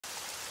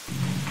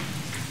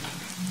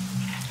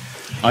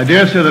I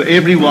dare say that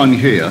everyone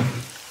here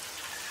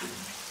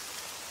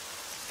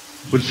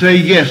would say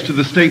yes to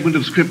the statement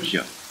of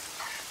Scripture.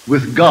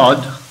 With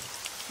God,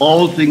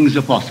 all things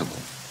are possible.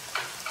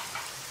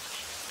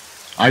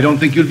 I don't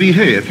think you'd be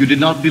here if you did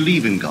not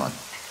believe in God.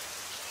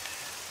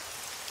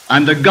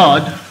 And the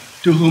God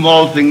to whom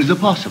all things are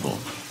possible.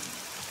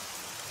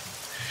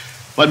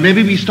 But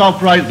maybe we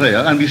stop right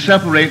there and we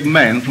separate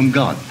man from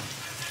God.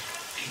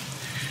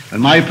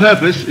 And my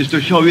purpose is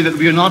to show you that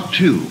we are not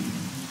two,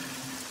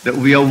 that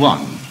we are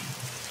one.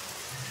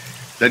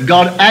 That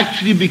God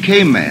actually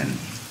became man,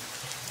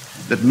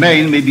 that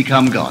man may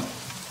become God.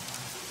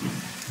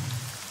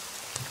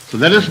 So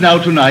let us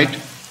now tonight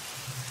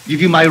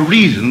give you my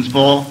reasons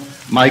for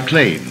my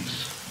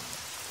claims.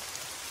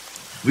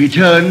 We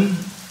turn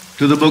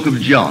to the book of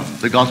John,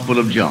 the Gospel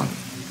of John.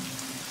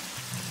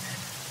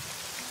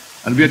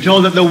 And we are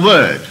told that the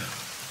Word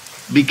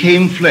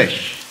became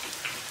flesh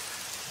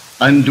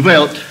and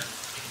dwelt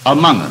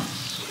among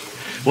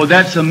us. Well,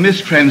 that's a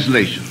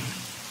mistranslation.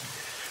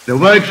 The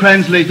word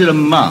translated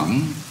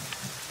among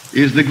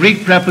is the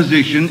Greek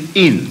preposition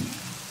in,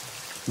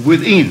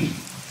 within.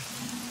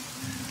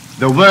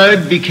 The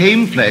Word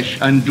became flesh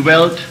and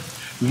dwelt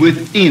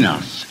within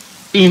us,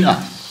 in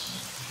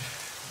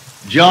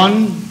us.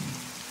 John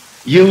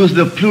used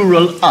the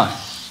plural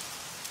us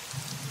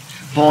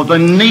for the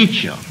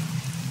nature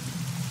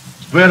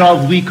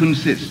whereof we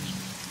consist.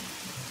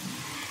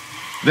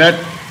 That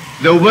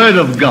the Word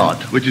of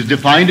God, which is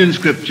defined in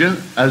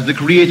Scripture as the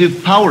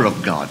creative power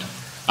of God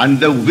and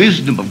the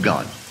wisdom of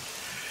God,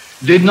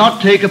 did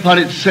not take upon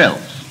itself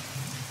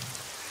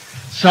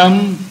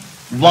some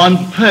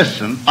one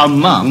person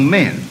among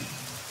men.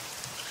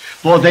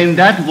 For then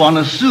that one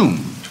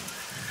assumed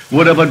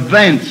would have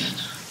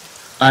advanced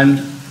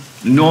and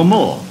no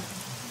more.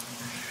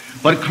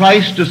 But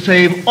Christ, to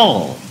save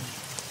all,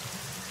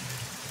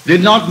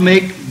 did not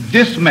make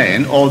this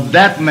man or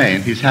that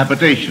man his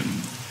habitation,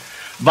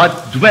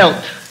 but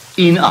dwelt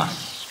in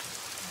us.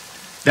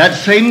 That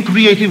same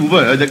creative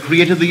Word that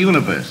created the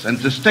universe and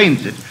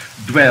sustains it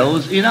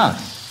dwells in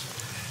us.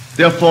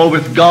 Therefore,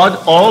 with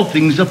God, all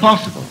things are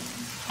possible.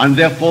 And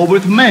therefore,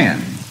 with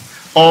man,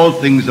 all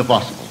things are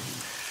possible.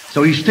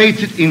 So he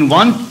states it in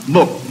one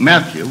book,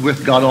 Matthew,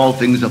 with God, all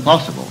things are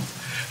possible.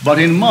 But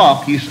in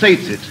Mark, he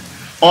states it,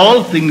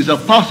 all things are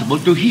possible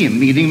to him,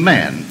 meaning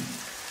man,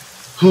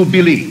 who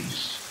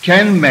believes.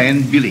 Can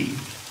man believe?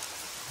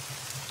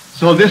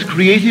 So this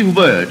creative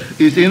Word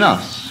is in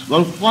us.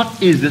 Well,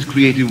 what is this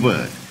creative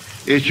Word?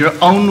 It's your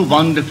own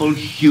wonderful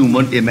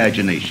human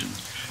imagination.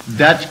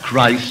 That's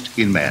Christ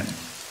in man.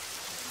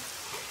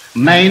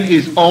 Man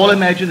is all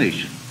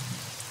imagination,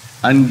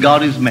 and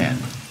God is man,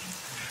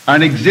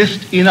 and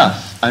exists in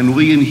us, and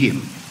we in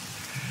him.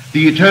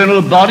 The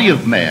eternal body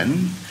of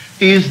man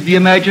is the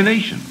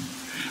imagination,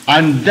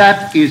 and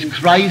that is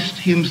Christ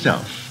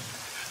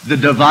himself, the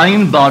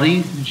divine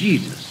body,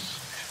 Jesus.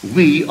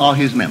 We are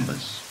his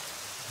members.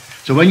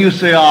 So when you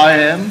say, I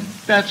am,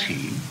 that's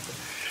he.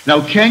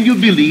 Now, can you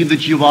believe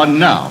that you are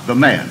now the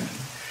man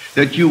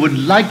that you would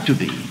like to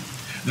be,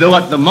 though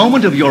at the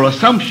moment of your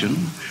assumption,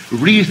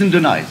 reason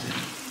denies it,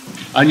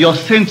 and your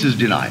senses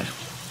deny it?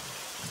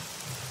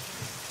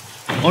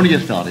 Only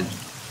just started.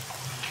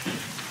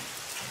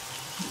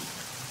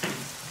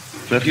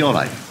 Perfectly all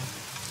right.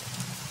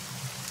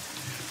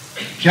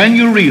 Can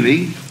you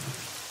really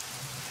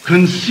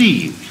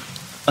conceive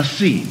a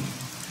scene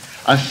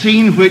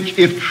which,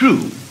 if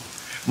true,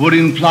 would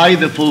imply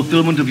the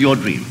fulfillment of your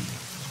dream?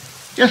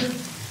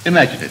 Just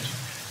imagine it.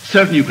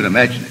 Certainly you can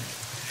imagine it.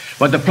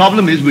 But the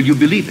problem is, will you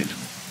believe it?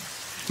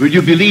 Will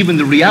you believe in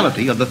the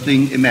reality of the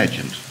thing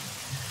imagined?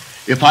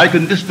 If I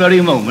can this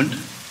very moment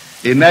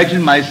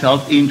imagine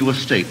myself into a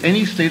state,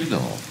 any state at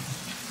all,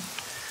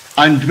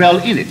 and dwell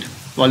in it.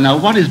 Well, now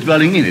what is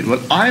dwelling in it?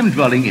 Well, I am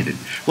dwelling in it.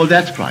 Well,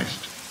 that's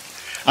Christ.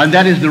 And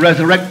that is the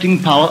resurrecting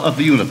power of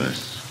the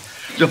universe.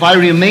 So if I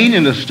remain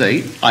in a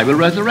state, I will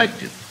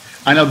resurrect it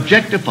and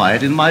objectify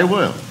it in my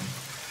world.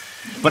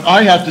 But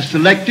I have to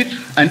select it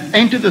and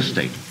enter the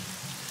state.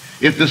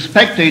 If the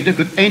spectator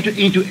could enter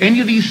into any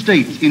of these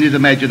states in his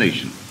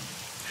imagination,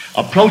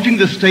 approaching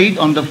the state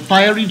on the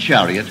fiery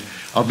chariot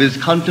of his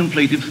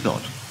contemplative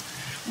thought,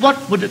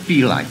 what would it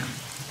feel like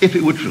if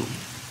it were true?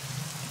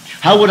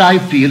 How would I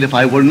feel if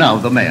I were now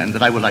the man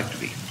that I would like to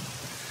be?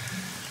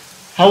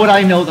 How would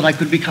I know that I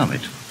could become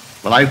it?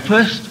 Well, I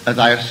first, as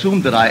I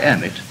assume that I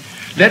am it,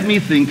 let me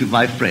think of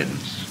my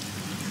friends.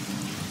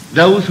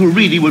 Those who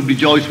really would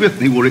rejoice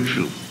with me were it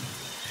true.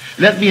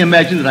 Let me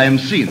imagine that I am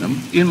seeing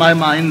them in my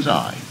mind's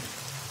eye.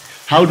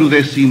 How do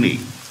they see me?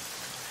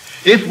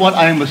 If what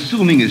I am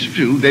assuming is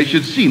true, they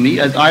should see me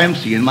as I am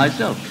seeing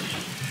myself.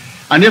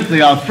 And if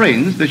they are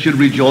friends, they should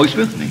rejoice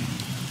with me.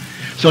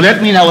 So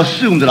let me now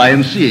assume that I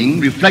am seeing,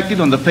 reflected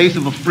on the face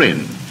of a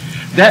friend,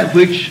 that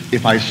which,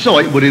 if I saw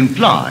it, would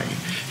imply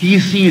he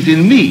sees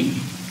in me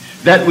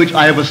that which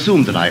I have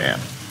assumed that I am.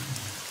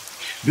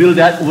 Will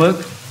that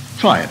work?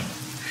 Try it.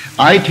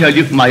 I tell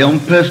you from my own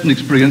personal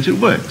experience, it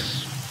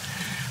works.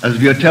 As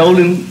we are told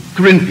in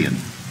Corinthians,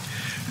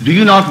 do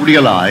you not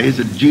realize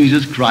that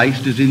Jesus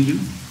Christ is in you?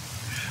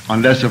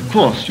 unless, of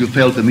course, you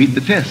fail to meet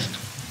the test.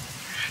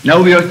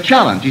 Now we are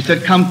challenged. He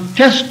said, come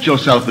test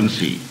yourself and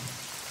see.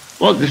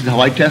 Well, this is how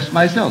I test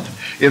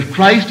myself. If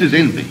Christ is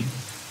in me,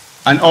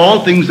 and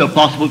all things are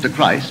possible to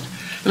Christ,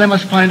 then I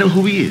must find out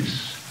who he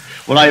is.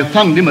 Well, I have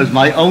found him as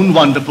my own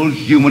wonderful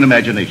human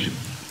imagination.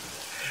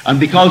 And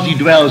because he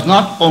dwells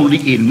not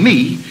only in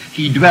me,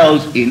 he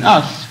dwells in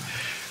us,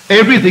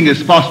 everything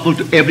is possible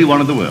to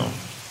everyone in the world.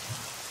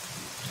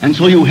 And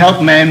so you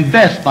help man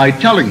best by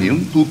telling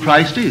him who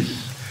Christ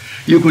is.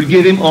 You could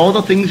give him all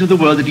the things of the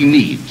world that he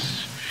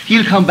needs.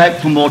 He'll come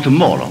back for more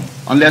tomorrow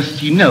unless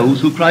he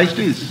knows who Christ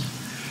is.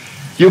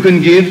 You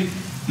can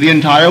give the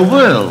entire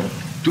world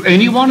to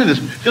any one of us.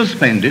 They'll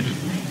spend it,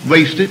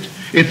 waste it,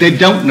 if they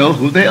don't know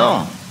who they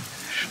are.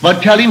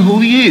 But tell him who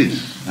he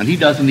is, and he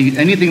doesn't need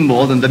anything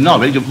more than the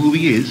knowledge of who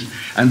he is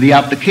and the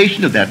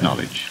application of that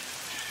knowledge.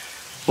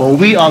 For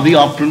we are the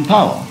operant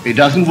power. It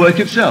doesn't work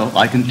itself.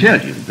 I can tell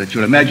you that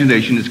your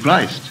imagination is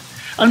Christ,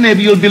 and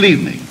maybe you'll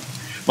believe me.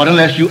 But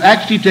unless you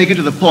actually take it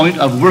to the point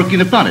of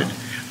working upon it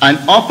and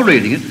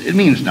operating it, it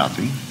means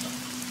nothing.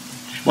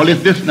 Well,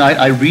 if this night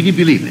I really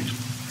believe it,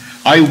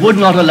 I would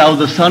not allow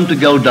the sun to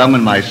go down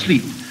in my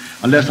sleep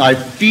unless I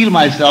feel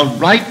myself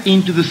right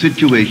into the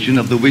situation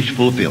of the wish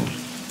fulfilled.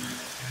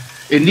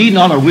 It need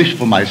not a wish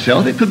for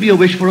myself. It could be a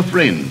wish for a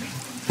friend,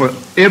 for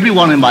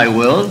everyone in my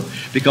world,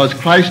 because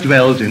Christ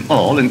dwells in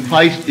all, and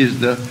Christ is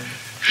the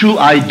true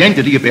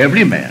identity of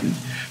every man.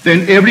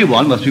 Then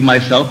everyone must be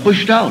myself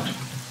pushed out.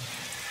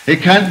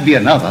 It can't be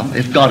another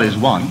if God is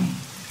one.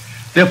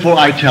 Therefore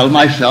I tell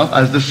myself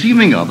as the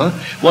seeming other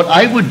what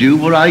I would do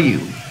were I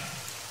you.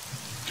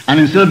 And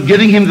instead of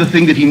giving him the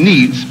thing that he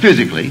needs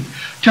physically,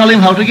 tell him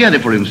how to get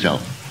it for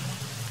himself.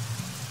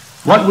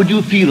 What would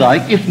you feel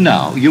like if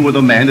now you were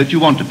the man that you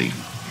want to be?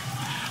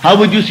 How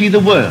would you see the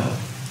world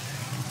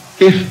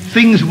if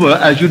things were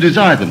as you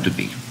desire them to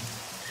be?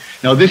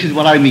 Now this is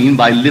what I mean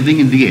by living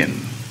in the end.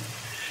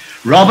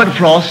 Robert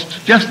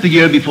Frost, just the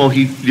year before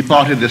he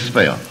departed this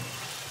sphere,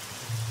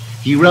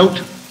 he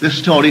wrote this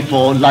story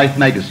for Life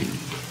magazine.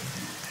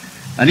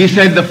 And he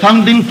said the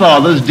founding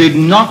fathers did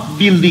not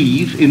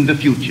believe in the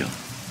future.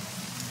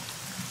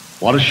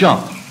 What a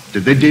shock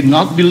that they did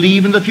not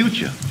believe in the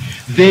future.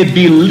 They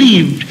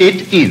believed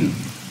it in.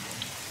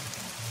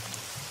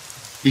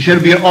 He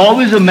said we are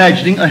always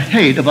imagining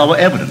ahead of our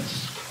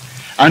evidence.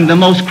 And the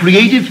most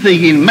creative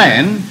thing in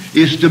man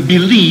is to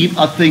believe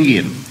a thing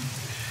in.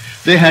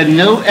 They had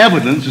no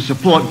evidence to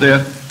support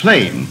their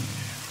claim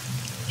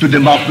to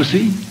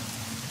democracy.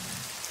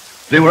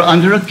 They were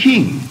under a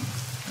king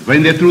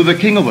when they threw the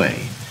king away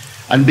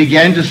and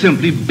began to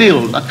simply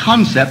build a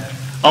concept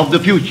of the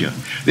future.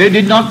 They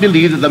did not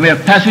believe that the mere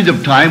passage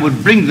of time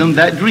would bring them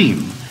that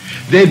dream.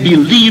 They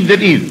believed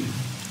it in.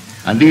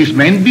 And these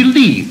men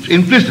believed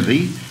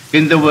implicitly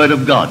in the Word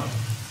of God.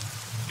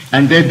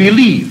 And they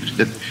believed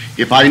that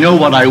if I know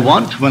what I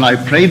want, when I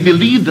pray,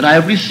 believe that I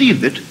have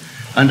received it,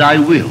 and I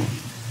will.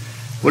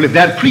 Well, if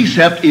that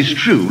precept is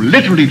true,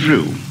 literally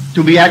true,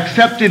 to be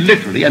accepted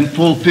literally and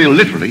fulfilled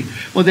literally,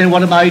 well then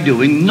what am I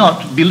doing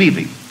not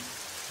believing?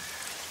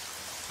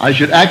 I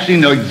should actually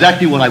know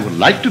exactly what I would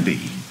like to be,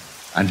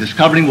 and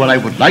discovering what I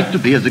would like to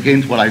be as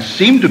against what I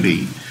seem to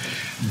be,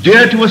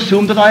 dare to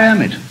assume that I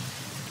am it.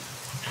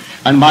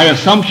 And my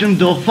assumption,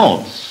 though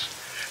false,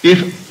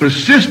 if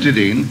persisted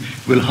in,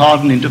 will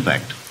harden into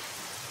fact.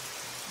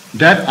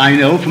 That I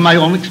know from my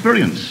own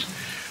experience.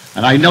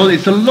 And I know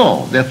it's a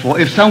law. Therefore,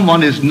 if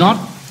someone is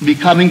not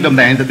becoming the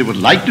man that they would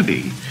like to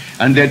be,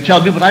 and they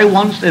tell me, but I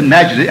once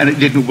imagined it and it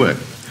didn't work,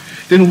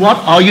 then what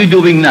are you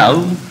doing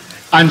now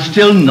and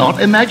still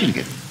not imagining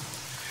it?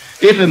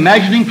 If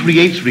imagining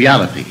creates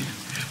reality,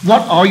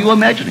 what are you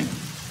imagining?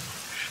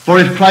 For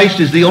if Christ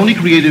is the only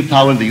creative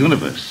power in the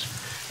universe,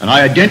 and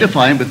I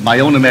identify him with my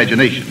own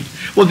imagination,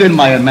 well then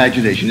my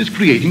imagination is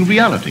creating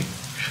reality.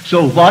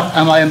 So what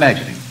am I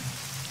imagining?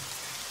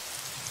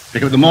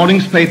 Pick up the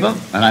morning's paper,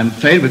 and I'm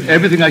fed with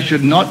everything I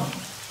should not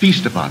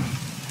feast upon.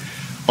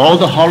 All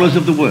the horrors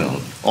of the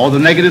world, all the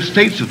negative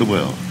states of the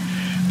world.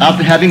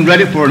 After having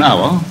read it for an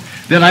hour,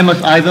 then I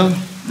must either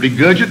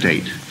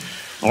regurgitate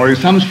or in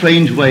some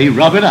strange way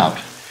rub it out,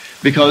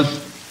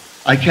 because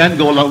I can't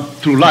go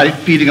through life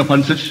feeding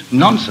upon such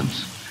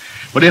nonsense.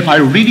 But if I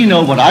really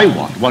know what I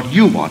want, what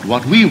you want,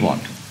 what we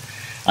want,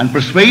 and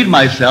persuade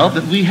myself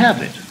that we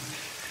have it,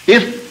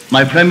 if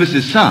my premise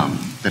is sound,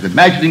 that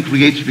imagining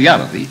creates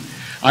reality,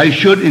 I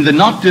should, in the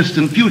not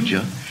distant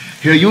future,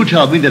 hear you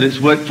tell me that it's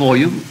worked for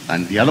you,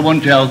 and the other one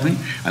tells me,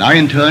 and I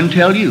in turn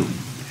tell you,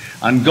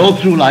 and go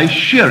through life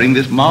sharing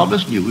this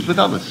marvelous news with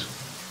others.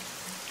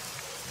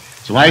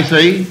 So I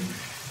say,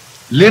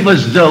 live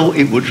as though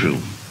it were true.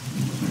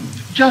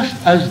 Just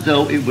as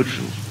though it were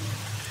true.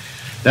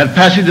 That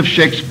passage of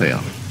Shakespeare,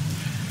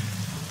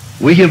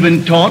 we have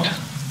been taught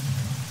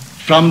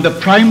from the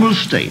primal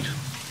state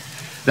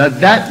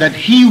that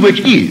he which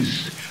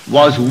is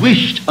was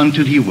wished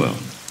until he were.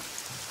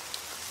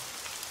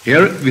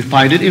 Here we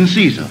find it in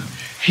Caesar.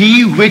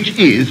 He which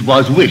is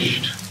was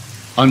wished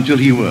until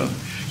he were.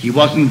 He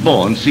wasn't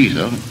born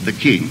Caesar, the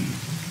king.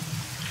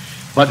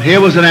 But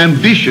here was an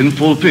ambition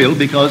fulfilled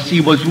because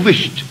he was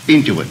wished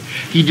into it.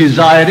 He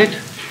desired it,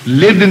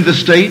 lived in the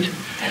state,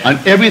 and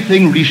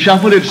everything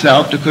reshuffled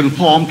itself to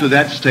conform to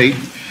that state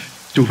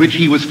to which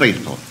he was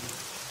faithful.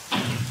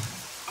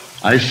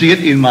 I see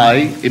it in my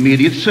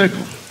immediate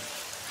circle.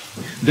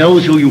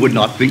 Those who you would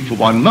not think for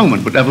one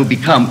moment would ever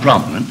become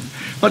prominent,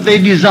 but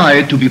they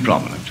desired to be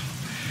prominent.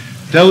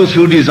 Those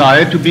who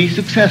desired to be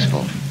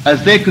successful,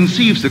 as they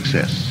conceive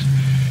success.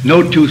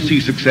 No two see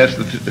success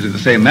in the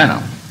same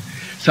manner.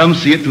 Some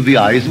see it through the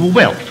eyes of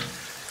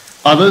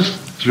wealth, others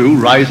through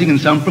rising in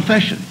some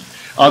profession,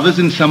 others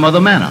in some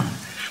other manner.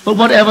 But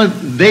whatever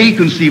they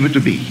conceive it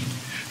to be,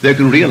 they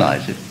can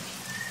realize it.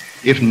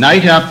 If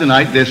night after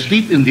night they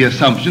sleep in the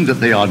assumption that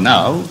they are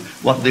now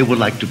what they would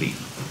like to be.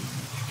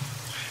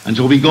 And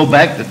so we go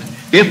back that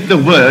if the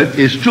Word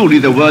is truly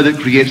the Word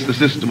that creates the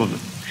system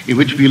in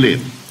which we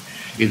live.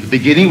 In the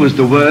beginning was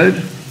the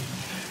Word,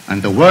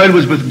 and the Word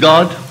was with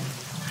God,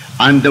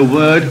 and the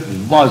Word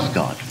was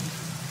God.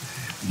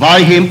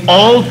 By him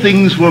all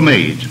things were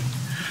made,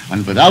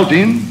 and without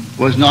him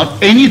was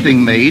not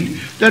anything made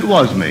that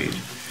was made.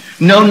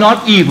 No,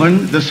 not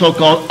even the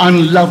so-called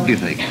unlovely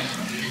things.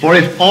 For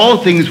if all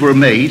things were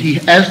made, he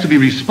has to be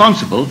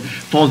responsible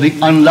for the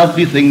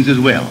unlovely things as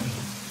well.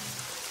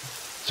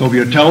 So we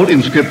are told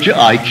in Scripture,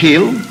 I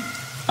kill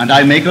and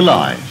I make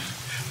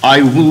alive.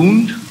 I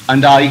wound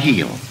and I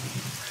heal.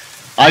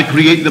 I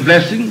create the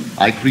blessing,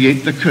 I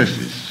create the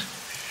curses.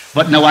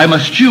 But now I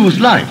must choose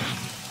life.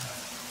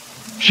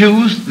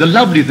 Choose the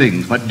lovely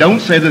things, but don't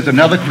say there's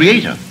another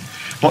creator.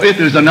 For if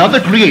there's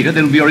another creator,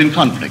 then we are in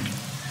conflict.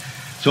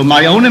 So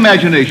my own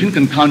imagination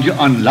can conjure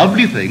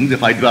unlovely things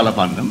if I dwell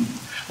upon them,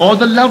 or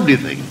the lovely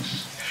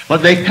things.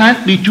 But they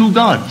can't be two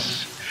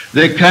gods.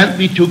 There can't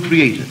be two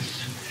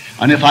creators.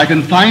 And if I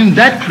can find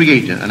that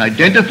creator and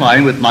identify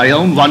him with my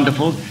own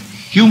wonderful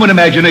human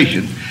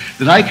imagination,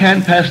 then I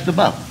can't pass the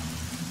buck.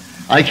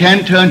 I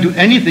can't turn to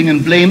anything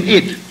and blame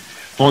it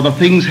for the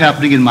things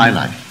happening in my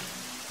life.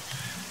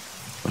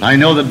 But I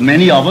know that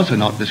many of us are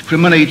not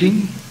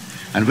discriminating,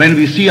 and when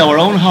we see our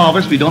own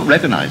harvest, we don't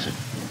recognize it.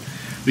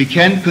 We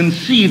can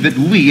conceive that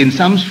we, in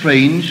some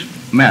strange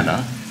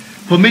manner,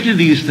 permitted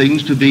these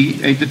things to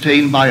be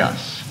entertained by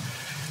us.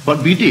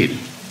 But we did.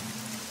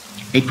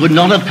 It could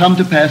not have come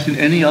to pass in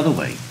any other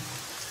way.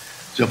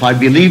 So if I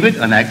believe it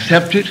and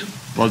accept it,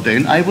 well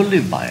then I will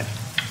live by it.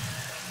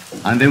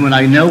 And then when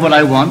I know what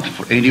I want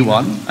for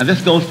anyone, and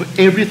this goes for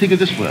everything in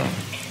this world,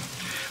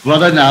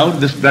 whether now,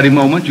 this very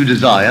moment, you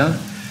desire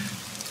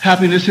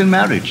happiness in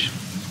marriage.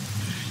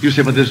 You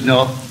say, but there's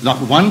not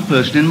one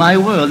person in my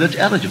world that's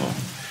eligible.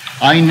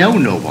 I know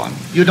no one.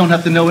 You don't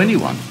have to know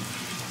anyone.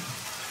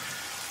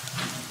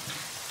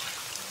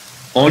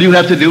 All you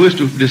have to do is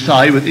to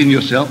decide within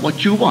yourself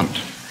what you want.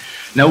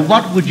 Now,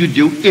 what would you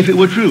do if it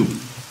were true?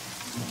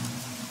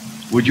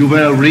 Would you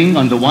wear a ring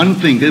on the one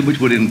finger, which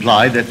would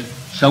imply that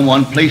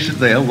someone placed it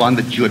there, one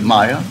that you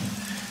admire?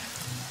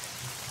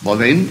 Well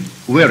then,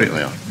 wear it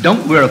there.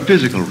 Don't wear a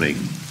physical ring.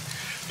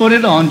 Put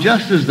it on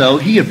just as though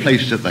he had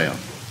placed it there.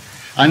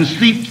 And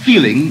sleep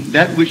feeling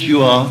that which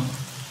you are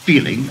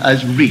feeling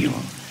as real.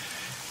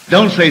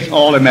 Don't say it's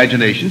all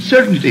imagination.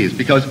 Certainly it is,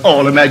 because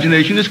all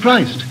imagination is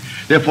Christ.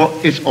 Therefore,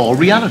 it's all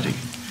reality.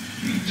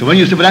 So when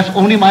you say, well, that's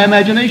only my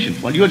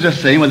imagination. Well, you're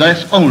just saying, well,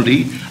 that's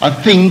only a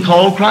thing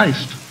called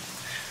Christ.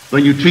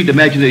 When you treat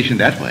imagination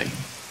that way.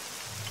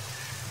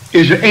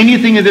 Is there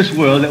anything in this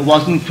world that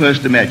wasn't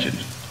first imagined?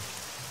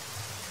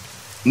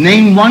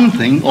 Name one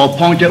thing or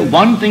point out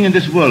one thing in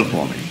this world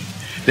for me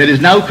that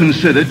is now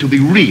considered to be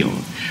real,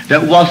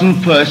 that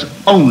wasn't first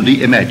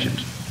only imagined.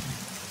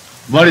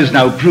 What is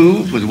now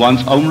proved was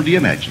once only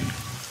imagined.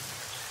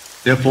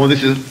 Therefore,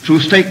 this is a true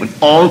statement.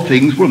 All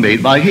things were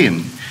made by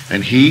him,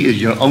 and he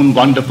is your own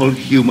wonderful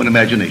human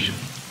imagination.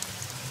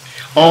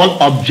 All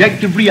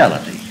objective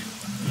reality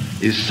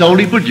is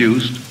solely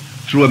produced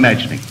through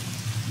imagining.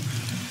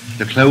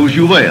 The clothes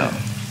you wear,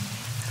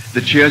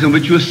 the chairs in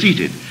which you are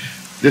seated,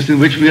 this in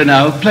which we are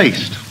now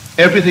placed,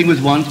 everything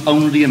was once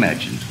only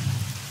imagined.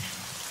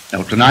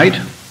 Now tonight,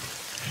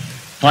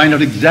 find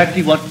out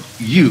exactly what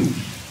you,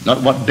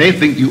 not what they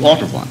think you ought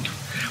to want,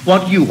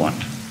 what you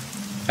want.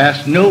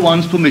 Ask no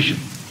one's permission.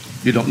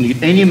 You don't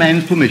need any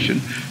man's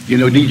permission. You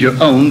don't need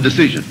your own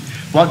decision.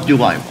 What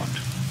do I want?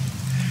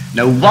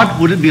 Now what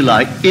would it be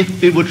like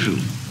if it were true?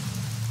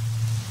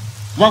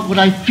 What would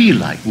I feel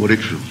like were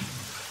it true?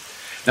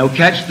 Now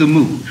catch the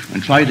mood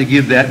and try to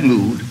give that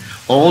mood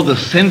all the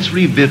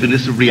sensory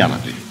vividness of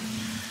reality,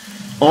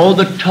 all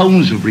the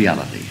tones of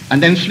reality,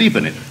 and then sleep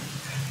in it,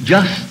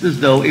 just as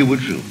though it were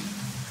true.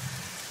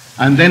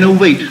 And then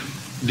await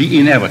the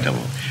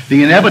inevitable.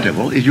 The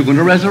inevitable is you're going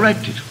to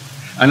resurrect it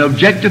and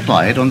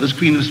objectify it on the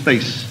screen of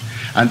space.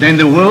 And then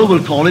the world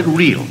will call it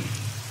real.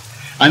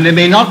 And they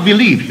may not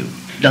believe you.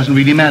 It doesn't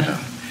really matter.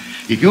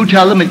 If you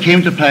tell them it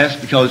came to pass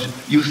because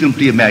you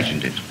simply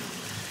imagined it.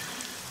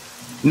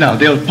 Now,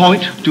 they'll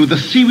point to the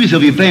series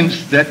of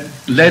events that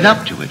led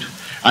up to it.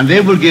 And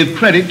they will give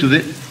credit to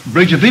the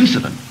bridge of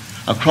incident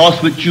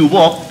across which you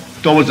walk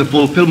towards the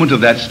fulfillment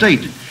of that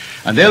state.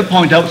 And they'll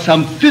point out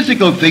some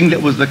physical thing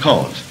that was the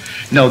cause.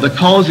 No, the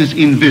cause is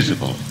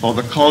invisible, or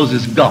the cause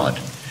is God.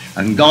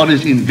 And God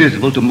is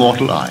invisible to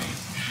mortal eye.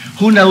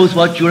 Who knows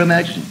what you're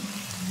imagining?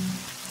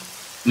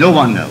 No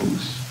one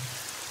knows.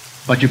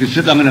 But you can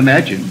sit down and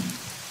imagine,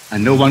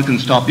 and no one can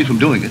stop you from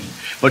doing it.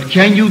 But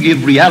can you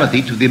give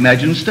reality to the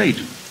imagined state?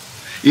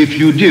 If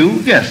you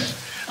do, yes,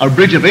 a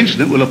bridge of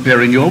incident will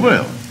appear in your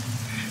world.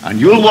 And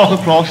you'll walk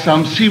across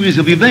some series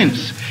of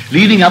events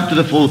leading up to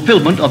the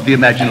fulfillment of the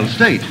imaginal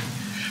state.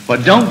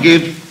 But don't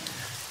give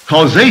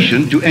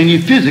causation to any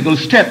physical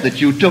step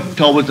that you took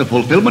towards the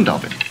fulfillment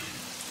of it.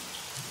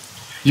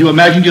 You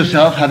imagine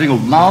yourself having a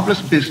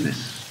marvelous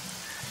business.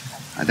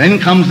 And then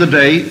comes the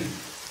day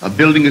a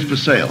building is for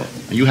sale,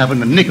 and you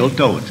haven't a nickel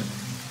towards it.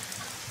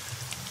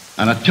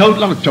 And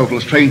not a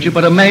total stranger,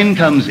 but a man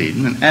comes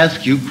in and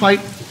asks you quite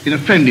in a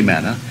friendly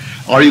manner,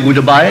 are you going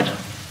to buy it?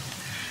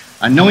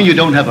 And knowing you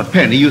don't have a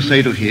penny, you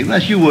say to him,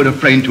 as you would a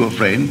friend to a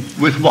friend,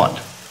 with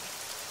what?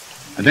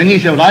 And then he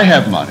said, well, I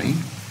have money.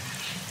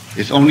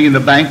 It's only in the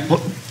bank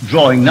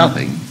drawing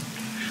nothing.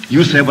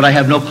 You say, but I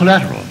have no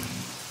collateral.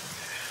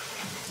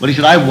 But he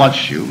said, I've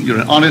watched you. You're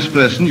an honest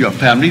person. Your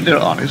family, they're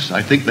honest.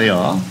 I think they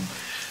are.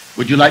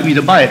 Would you like me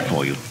to buy it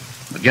for you?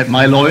 But get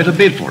my lawyer to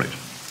bid for it.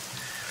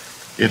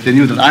 If they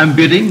knew that I'm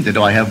bidding, that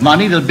I have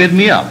money, they'll bid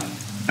me up.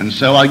 And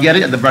so I get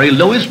it at the very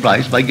lowest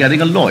price by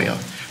getting a lawyer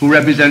who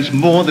represents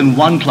more than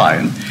one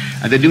client,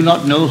 and they do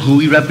not know who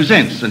he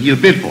represents, and he'll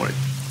bid for it.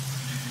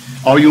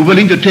 Are you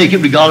willing to take it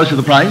regardless of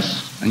the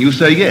price? And you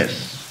say,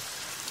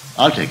 yes,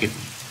 I'll take it.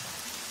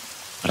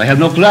 But I have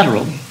no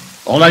collateral.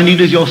 All I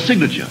need is your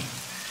signature,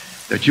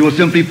 that you will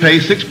simply pay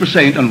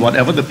 6% on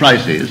whatever the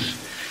price is,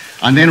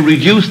 and then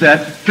reduce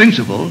that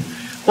principal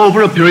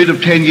over a period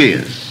of 10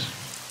 years.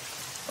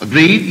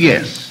 Agreed?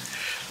 Yes.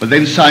 But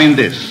then sign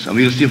this, and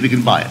we'll see if we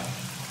can buy it.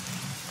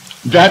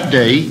 That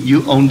day,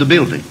 you owned the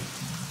building.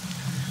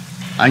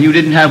 And you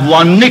didn't have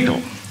one nickel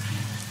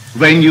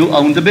when you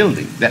owned the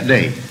building that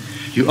day.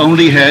 You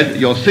only had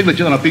your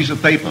signature on a piece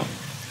of paper.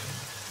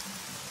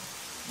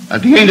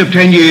 At the end of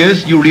 10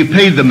 years, you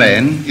repaid the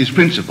man his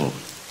principal.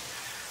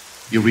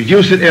 You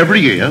reduce it every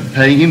year,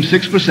 paying him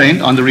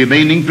 6% on the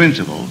remaining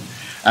principal,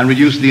 and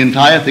reduce the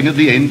entire thing at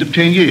the end of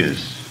 10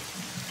 years.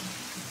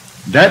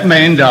 That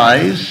man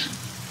dies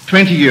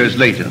 20 years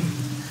later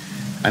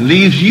and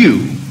leaves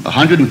you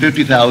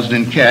 $150,000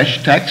 in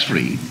cash,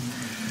 tax-free,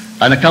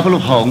 and a couple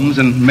of homes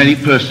and many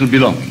personal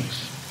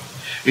belongings.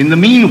 In the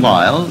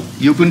meanwhile,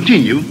 you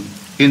continue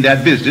in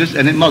that business,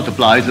 and it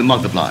multiplies and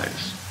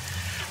multiplies.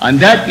 And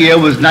that year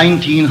was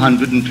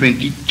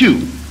 1922,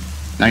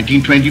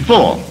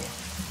 1924.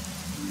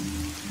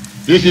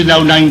 This is now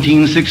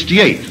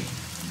 1968.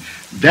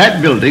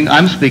 That building,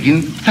 I'm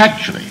speaking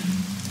factually,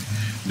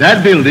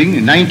 that building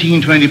in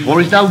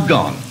 1924 is now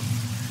gone.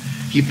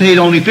 He paid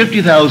only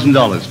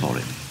 $50,000 for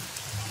it.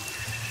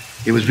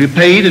 It was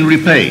repaid and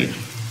repaid.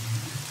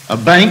 A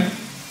bank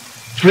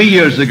 3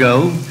 years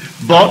ago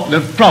bought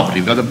the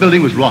property, because the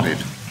building was rotted,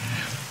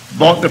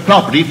 bought the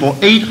property for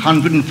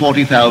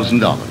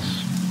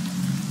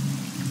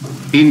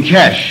 $840,000 in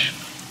cash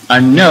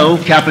and no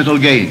capital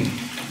gain,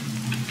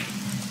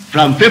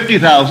 from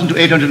 $50,000 to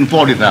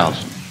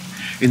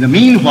 $840,000. In the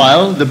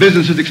meanwhile, the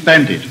business has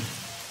expanded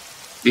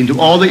into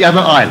all the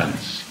other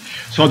islands,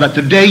 so that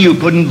today you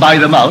couldn't buy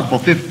them out for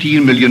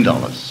 $15 million.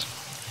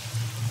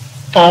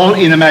 All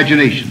in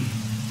imagination.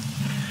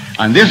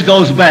 And this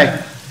goes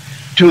back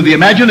to the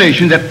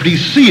imagination that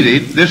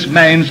preceded this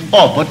man's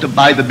offer to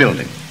buy the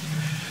building.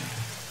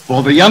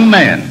 For the young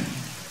man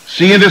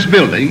seeing this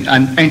building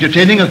and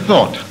entertaining a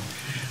thought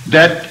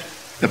that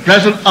the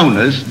present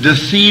owners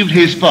deceived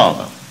his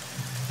father,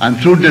 and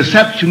through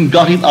deception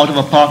got him out of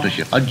a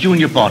partnership, a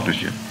junior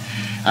partnership.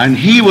 And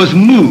he was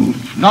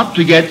moved not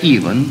to get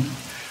even,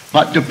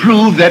 but to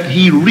prove that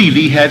he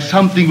really had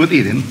something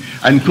within him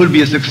and could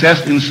be a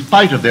success in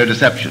spite of their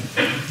deception.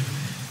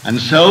 And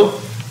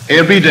so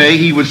every day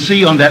he would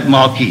see on that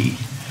marquee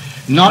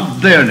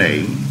not their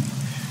name,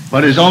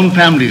 but his own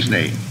family's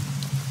name.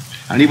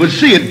 And he would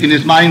see it in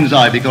his mind's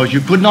eye, because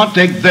you could not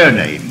take their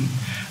name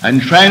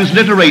and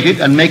transliterate it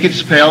and make it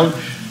spell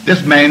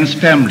this man's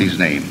family's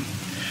name.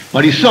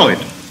 But he saw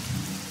it,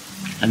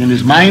 and in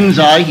his mind's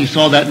eye he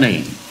saw that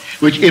name,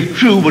 which if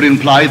true would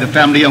imply the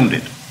family owned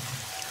it.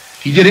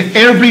 He did it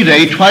every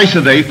day, twice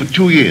a day for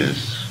 2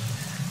 years.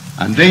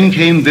 And then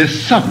came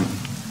this sudden,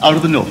 out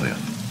of the nowhere.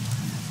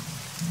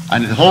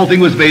 And the whole thing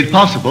was made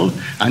possible,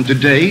 and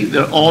today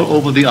they're all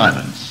over the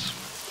islands.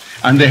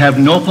 And they have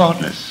no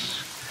partners.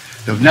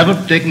 They've never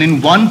taken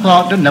in one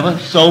partner, never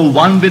sold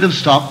one bit of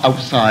stock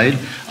outside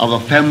of a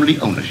family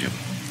ownership.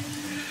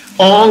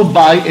 All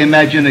by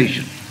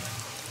imagination.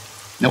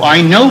 Now,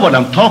 I know what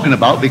I'm talking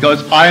about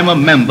because I'm a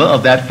member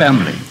of that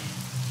family.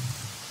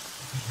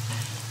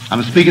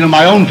 I'm speaking of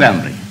my own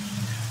family.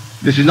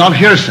 This is not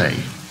hearsay.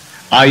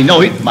 I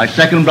know it. My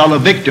second brother,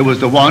 Victor, was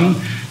the one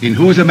in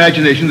whose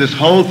imagination this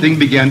whole thing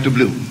began to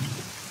bloom.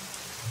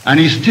 And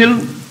he still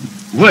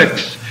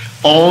works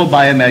all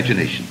by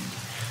imagination.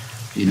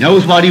 He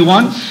knows what he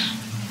wants,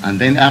 and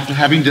then after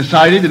having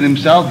decided in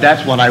himself,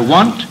 that's what I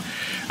want,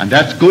 and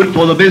that's good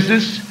for the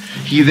business,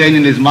 he then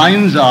in his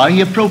mind's eye,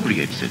 he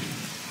appropriates it.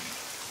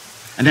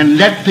 And then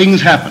let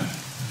things happen.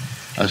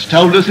 As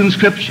told us in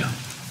Scripture,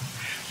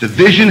 the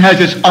vision has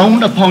its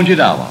own appointed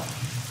hour.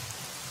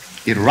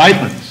 It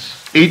ripens,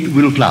 it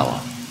will flower.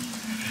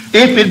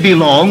 If it be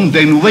long,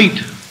 then wait,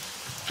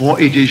 for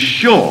it is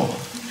sure,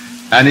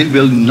 and it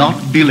will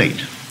not be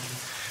late.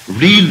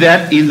 Read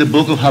that in the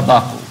book of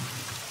Habakkuk.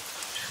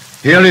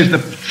 Here is the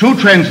true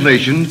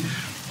translation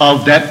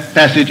of that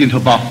passage in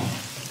Habakkuk.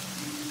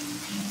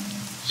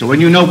 So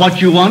when you know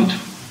what you want,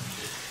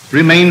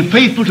 remain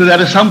faithful to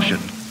that assumption.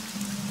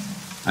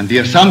 And the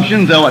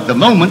assumption, though at the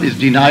moment, is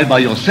denied by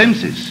your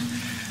senses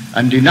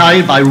and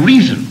denied by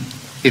reason.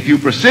 If you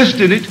persist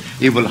in it,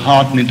 it will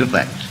harden into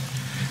fact.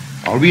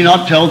 Are we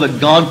not told that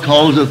God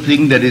calls a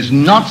thing that is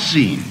not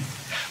seen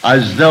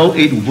as though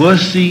it were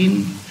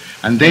seen,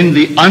 and then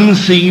the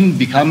unseen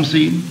becomes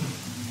seen?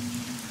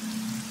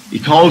 He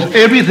calls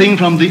everything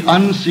from the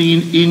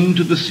unseen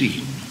into the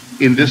seen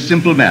in this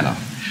simple manner.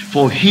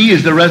 For he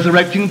is the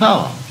resurrecting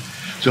power.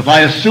 So if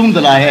I assume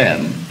that I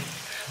am,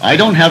 I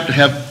don't have to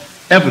have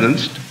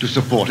evidence to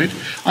support it.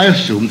 I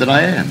assume that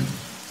I am.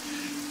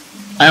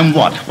 I am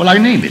what? Well, I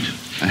name it.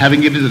 And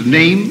having given it a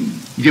name,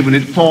 given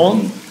it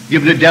form,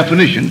 given it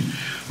definition,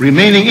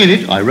 remaining in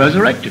it, I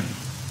resurrect it.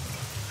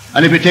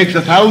 And if it takes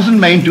 1,000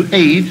 men to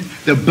aid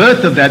the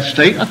birth of that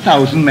state,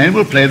 1,000 men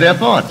will play their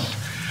parts.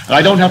 And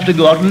I don't have to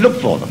go out and look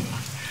for them,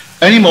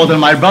 any more than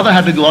my brother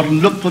had to go out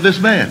and look for this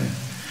man.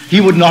 He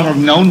would not have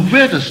known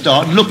where to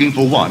start looking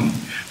for one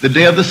the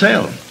day of the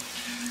sale.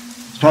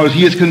 As far as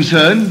he is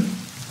concerned,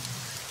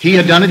 he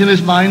had done it in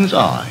his mind's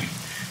eye,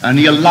 and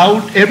he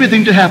allowed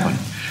everything to happen.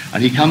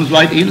 And he comes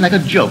right in like a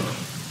joke.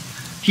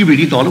 He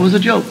really thought it was a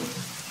joke.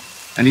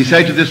 And he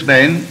said to this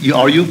man,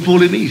 are you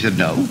fooling me? He said,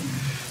 no.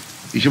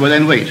 He said, well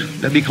then wait,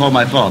 let me call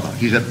my father.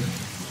 He said,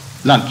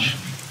 lunch.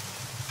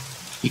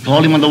 He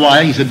called him on the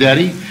wire. He said,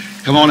 Daddy,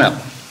 come on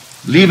up.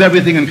 Leave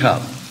everything and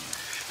come.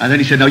 And then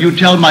he said, now you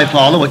tell my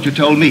father what you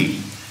told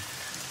me.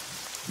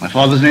 My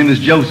father's name is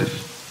Joseph.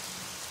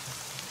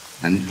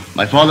 And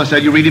my father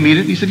said, you really mean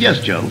it? He said, yes,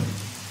 Joe,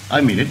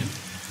 I mean it.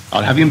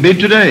 I'll have him bid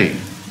today.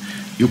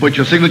 You put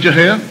your signature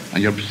here,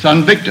 and your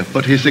son Victor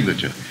put his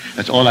signature.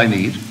 That's all I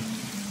need.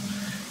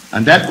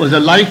 And that was a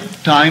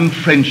lifetime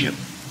friendship.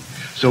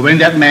 So when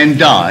that man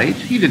died,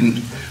 he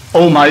didn't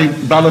owe my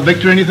brother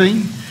Victor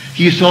anything.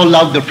 He so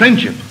loved the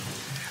friendship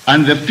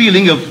and the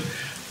feeling of,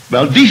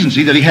 well,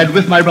 decency that he had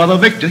with my brother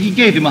Victor. He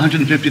gave him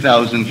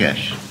 $150,000 in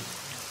cash.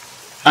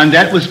 And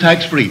that was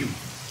tax-free.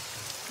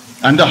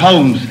 And the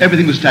homes,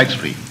 everything was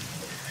tax-free.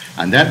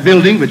 And that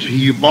building, which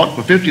he bought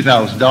for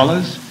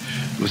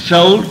 $50,000, was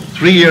sold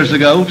 3 years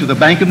ago to the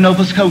Bank of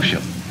Nova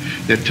Scotia.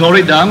 They tore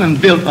it down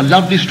and built a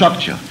lovely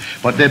structure.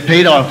 But they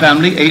paid our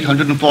family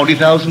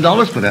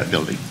 $840,000 for that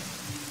building.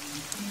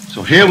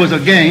 So here was a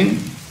gain,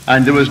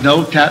 and there was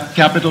no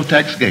capital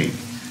tax gain.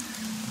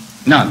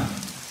 None.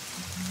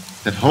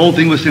 That whole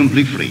thing was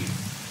simply free.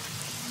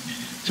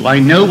 So I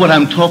know what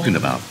I'm talking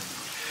about.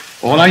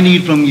 All I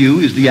need from you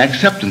is the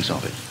acceptance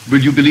of it.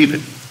 Will you believe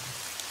it?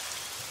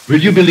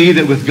 Will you believe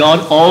that with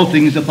God all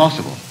things are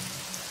possible?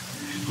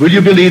 Will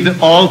you believe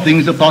that all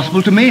things are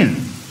possible to men?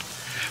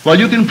 Well,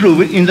 you can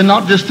prove it in the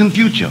not distant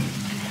future.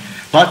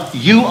 But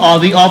you are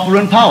the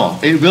operant power.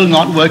 It will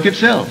not work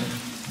itself.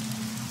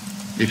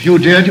 If you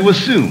dare to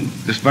assume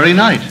this very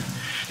night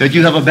that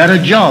you have a better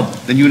job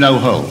than you now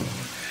hold,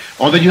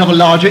 or that you have a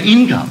larger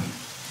income,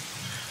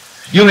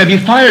 you may be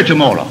fired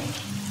tomorrow.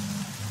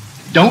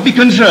 Don't be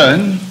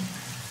concerned.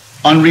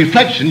 On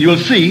reflection, you'll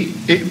see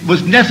it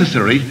was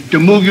necessary to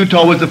move you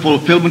towards the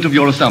fulfillment of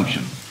your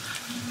assumption.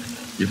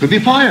 You could be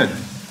fired.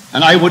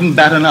 And I wouldn't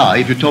bat an eye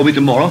if you told me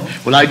tomorrow,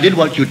 well, I did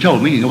what you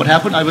told me. You know what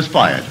happened? I was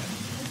fired.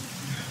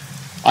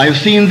 I've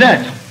seen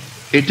that.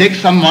 It takes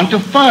someone to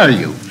fire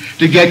you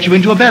to get you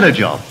into a better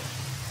job.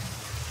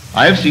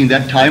 I have seen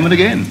that time and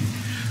again.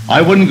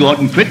 I wouldn't go out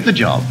and quit the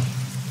job.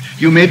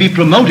 You may be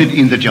promoted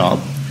in the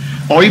job,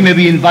 or you may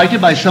be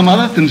invited by some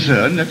other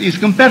concern that is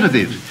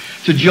competitive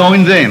to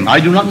join them. I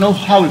do not know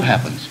how it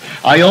happens.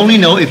 I only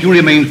know if you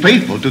remain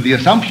faithful to the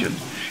assumption,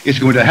 it's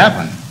going to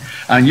happen,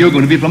 and you're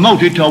going to be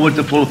promoted towards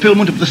the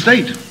fulfillment of the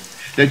state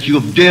that you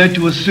have dared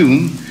to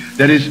assume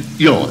that is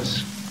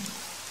yours.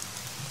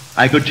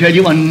 I could tell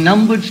you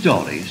unnumbered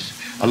stories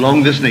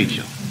along this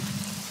nature.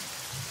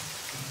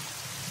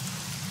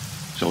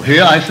 So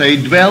here I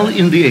say, dwell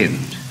in the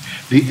end.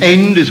 The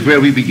end is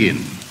where we begin.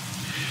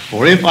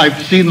 For if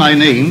I've seen my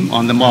name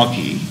on the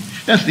marquee,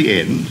 that's the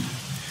end.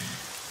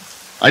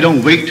 I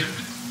don't wait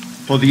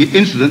for the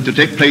incident to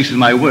take place in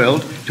my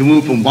world to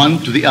move from one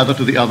to the other,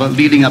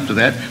 leading up to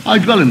that. I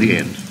dwell in the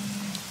end.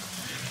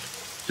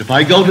 If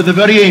I go to the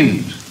very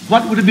end,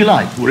 what would it be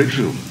like were it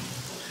true?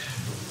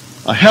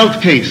 A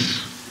health case,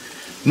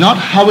 not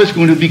how it's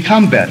going to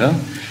become better,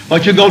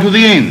 but you go to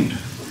the end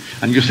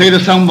and you say to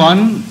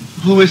someone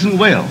who isn't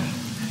well,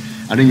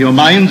 and in your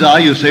mind's eye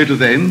you say to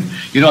them,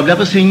 you know, I've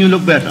never seen you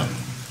look better.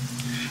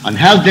 And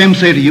have them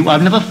say to you,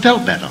 I've never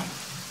felt better.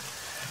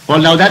 Well,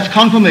 now that's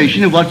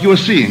confirmation of what you're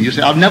seeing. You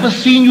say, I've never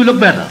seen you look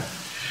better.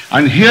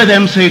 and hear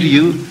them say to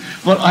you,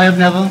 well, I have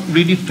never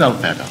really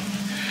felt better.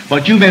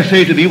 But you may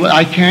say to me, well,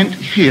 I can't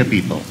hear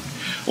people.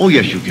 Oh,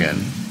 yes, you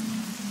can.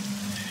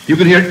 You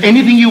can hear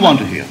anything you want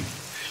to hear.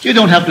 You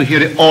don't have to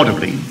hear it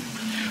audibly.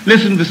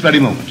 Listen this very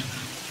moment.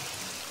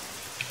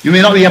 You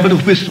may not be able to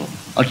whistle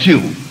a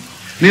tune.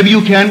 Maybe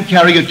you can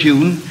carry a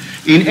tune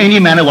in any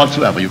manner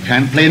whatsoever. You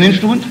can play an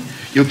instrument,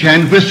 you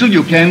can whistle,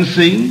 you can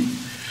sing.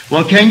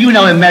 Well, can you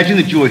now imagine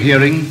that you are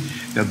hearing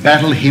the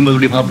battle hymn of the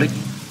Republic?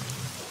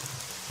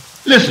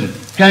 Listen,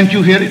 can't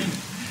you hear it?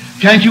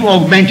 Can't you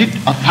augment it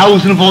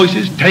 1,000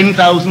 voices,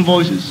 10,000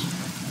 voices?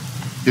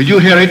 Did you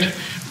hear it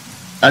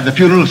at the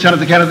funeral of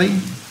Senator Kennedy?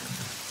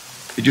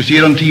 Did you see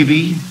it on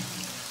TV?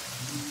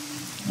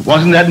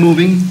 Wasn't that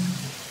moving?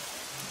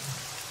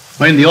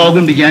 When the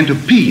organ began to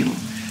peal,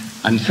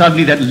 and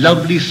suddenly that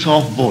lovely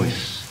soft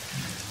voice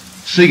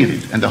singing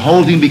it, and the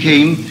whole thing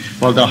became,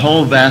 well, the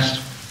whole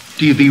vast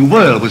TV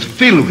world was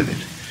filled with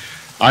it.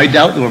 I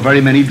doubt there were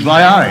very many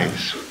dry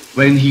eyes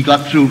when he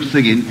got through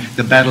singing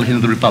the battle hymn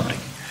of the Republic.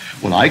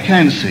 Well, I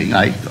can sing,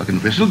 I can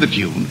whistle the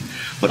tune,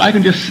 but I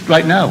can just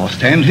right now I'll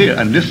stand here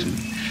and listen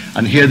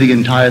and hear the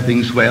entire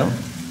thing swell.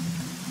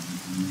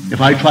 If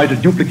I tried to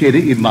duplicate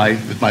it with my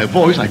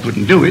voice, I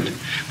couldn't do it,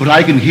 but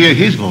I can hear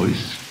his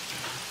voice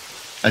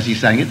as he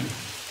sang it.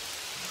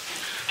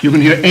 You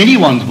can hear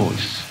anyone's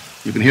voice.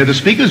 You can hear the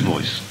speaker's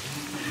voice.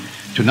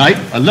 Tonight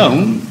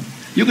alone,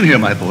 you can hear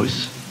my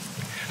voice,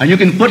 and you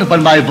can put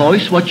upon my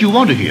voice what you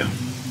want to hear.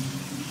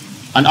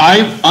 And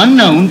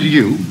unknown to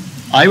you,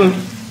 I will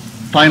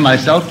find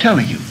myself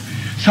telling you.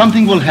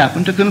 Something will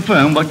happen to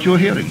confirm what you're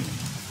hearing.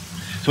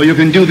 So you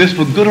can do this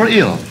for good or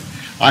ill.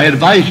 I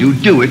advise you,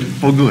 do it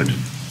for good.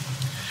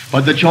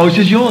 But the choice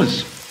is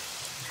yours.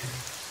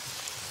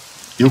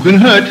 You can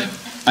hurt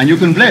and you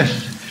can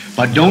bless,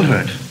 but don't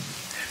hurt.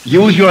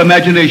 Use your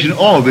imagination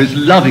always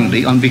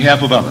lovingly on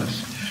behalf of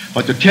others.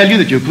 But to tell you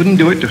that you couldn't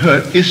do it to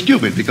hurt is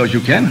stupid, because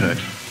you can hurt.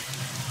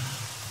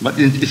 But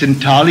it's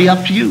entirely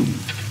up to you.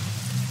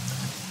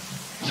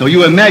 So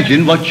you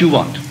imagine what you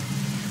want.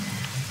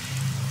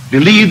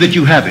 Believe that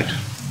you have it,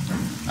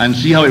 and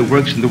see how it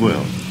works in the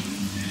world.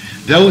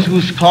 Those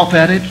who scoff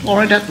at it, all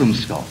right, let them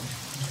scoff.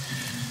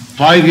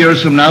 5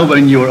 years from now,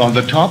 when you're on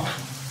the top,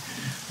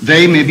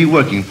 they may be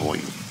working for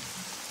you.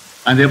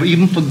 And they've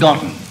even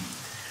forgotten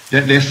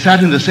that they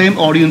sat in the same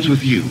audience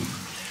with you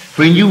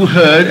when you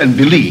heard and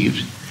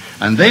believed,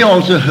 and they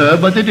also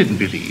heard, but they didn't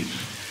believe.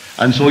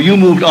 And so you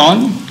moved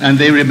on, and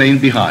they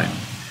remained behind.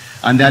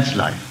 And that's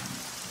life.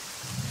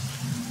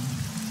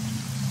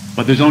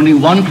 But there's only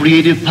one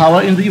creative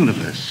power in the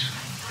universe.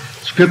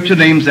 Scripture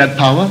names that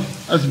power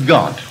as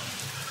God,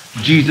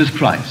 Jesus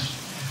Christ,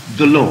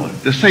 the Lord,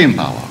 the same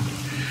power.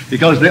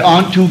 Because there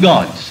aren't two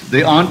gods,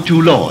 there aren't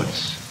two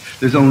lords,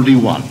 there's only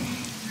one.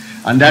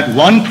 And that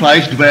one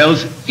Christ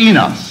dwells in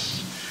us.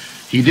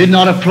 He did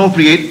not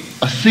appropriate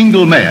a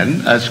single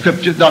man, as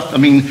Scripture,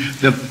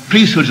 the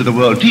priesthoods of the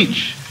world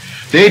teach.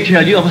 They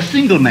tell you of a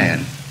single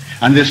man,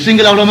 and they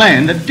single out a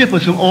man that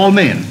differs from all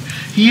men.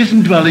 He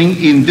isn't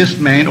dwelling in this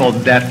man or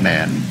that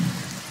man.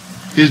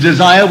 His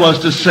desire was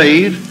to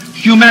save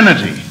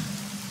humanity.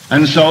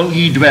 And so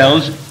he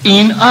dwells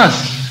in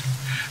us,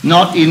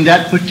 not in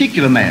that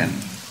particular man.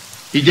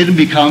 He didn't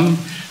become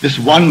this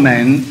one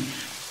man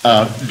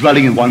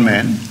dwelling in one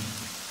man.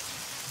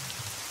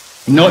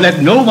 No,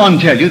 let no one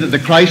tell you that the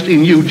Christ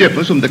in you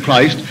differs from the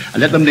Christ,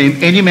 and let them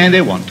name any man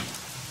they want.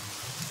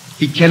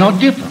 He cannot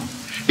differ.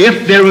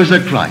 If there is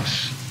a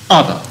Christ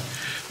other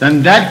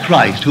than that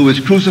Christ who is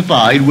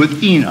crucified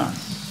within us,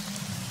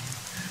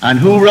 and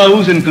who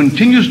rose and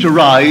continues to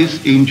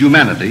rise in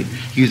humanity,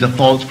 he is a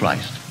false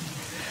Christ.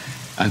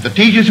 And the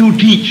teachers who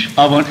teach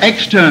of an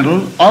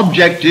external,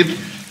 objective,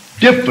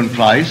 different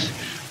Christ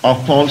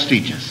are false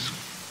teachers.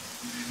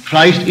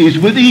 Christ is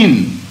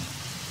within,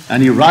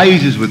 and he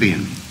rises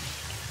within.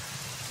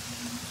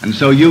 And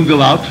so you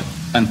go out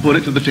and put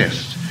it to the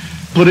test.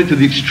 Put it to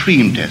the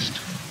extreme test.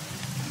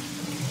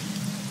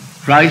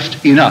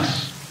 Christ in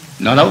us,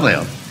 not out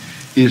there,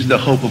 is the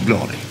hope of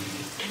glory.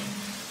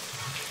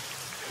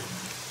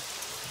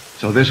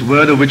 So this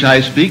word of which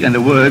I speak, and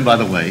the word, by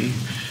the way,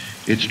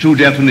 its true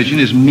definition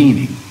is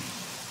meaning.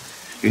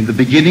 In the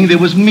beginning there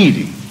was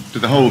meaning to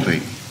the whole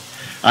thing.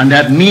 And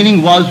that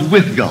meaning was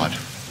with God.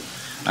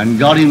 And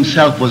God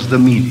himself was the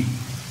meaning.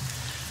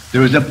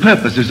 There is a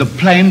purpose, there's a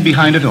plan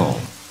behind it all.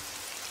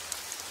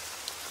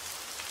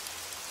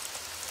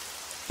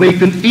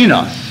 Awakened in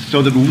us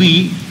so that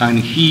we and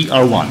he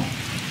are one.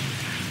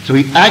 So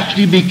he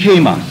actually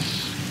became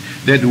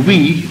us, that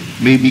we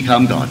may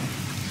become God.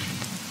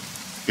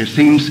 It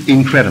seems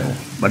incredible,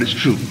 but it's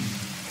true.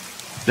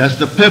 That's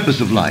the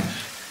purpose of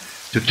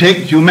life, to take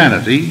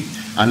humanity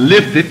and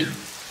lift it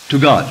to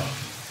God.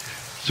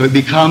 So it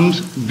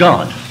becomes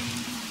God.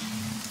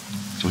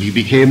 So he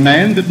became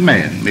man that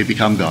man may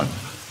become God.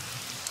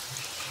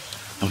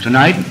 Now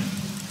tonight,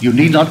 you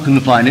need not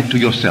confine it to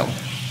yourself.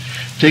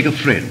 Take a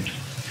friend,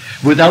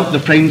 without the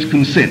friend's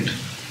consent,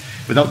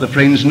 without the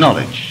friend's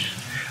knowledge,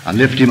 and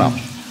lift him up.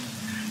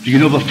 Do you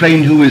know of a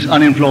friend who is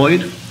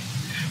unemployed?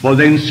 Well,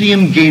 then see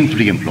him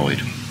gainfully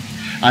employed.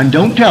 And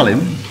don't tell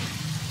him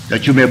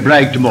that you may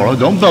brag tomorrow.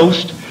 Don't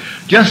boast.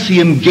 Just see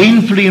him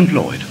gainfully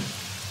employed.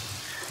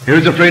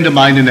 Here's a friend of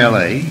mine in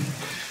L.A.,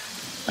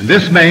 and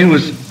this man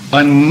was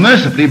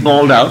unmercifully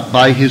bawled out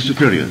by his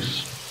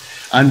superiors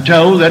and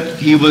told that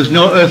he was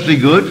no earthly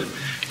good,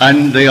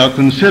 and they are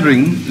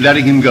considering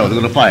letting him go. They're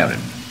going to fire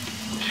him.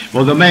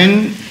 Well, the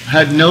man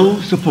had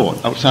no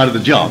support outside of the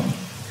job,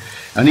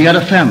 and he had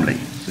a family.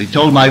 So he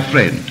told my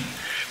friend,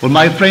 well,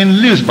 my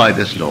friend lives by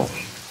this law.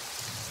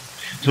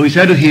 So he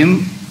said to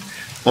him,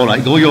 all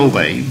right, go your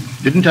way.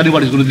 Didn't tell him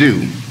what he was going to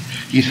do.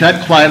 He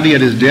sat quietly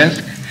at his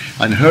desk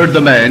and heard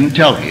the man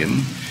tell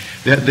him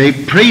that they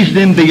praised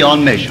him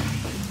beyond measure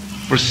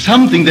for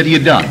something that he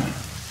had done.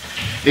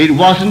 It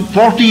wasn't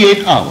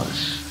 48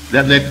 hours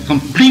that the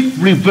complete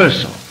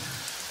reversal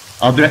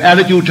of their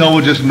attitude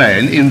towards this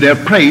man in their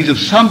praise of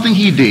something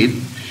he did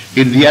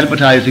in the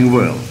advertising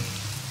world.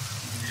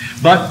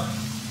 But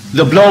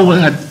the blow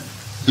had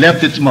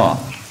left its mark.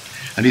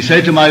 And he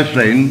said to my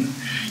friend,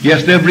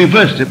 yes, they've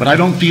reversed it, but I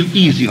don't feel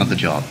easy on the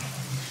job.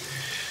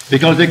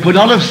 Because they could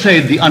not have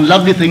said the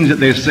unlovely things that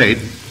they said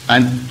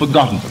and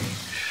forgotten them.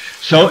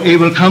 So it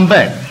will come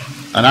back,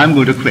 and I'm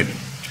going to quit.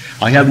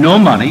 I have no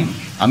money.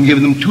 I'm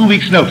giving them 2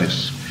 weeks'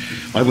 notice.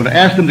 I'm going to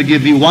ask them to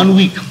give me 1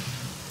 week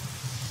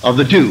of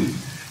the 2,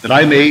 that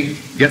I may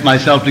get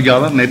myself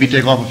together, maybe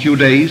take off a few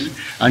days,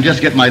 and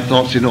just get my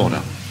thoughts in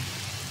order.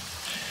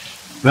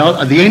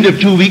 Well, at the end of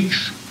 2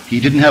 weeks, he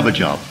didn't have a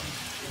job.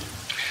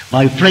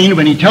 My friend,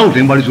 when he told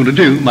him what he was going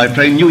to do, my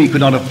friend knew he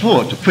could not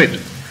afford to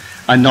quit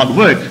and not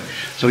work.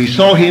 So he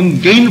saw him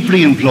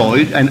gainfully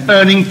employed and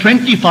earning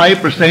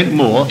 25%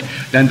 more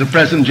than the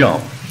present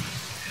job.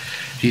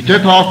 He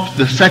took off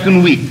the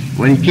second week.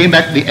 When he came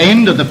back at the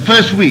end of the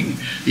first week,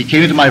 he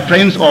came into my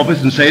friend's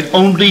office and said,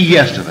 only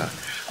yesterday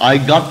I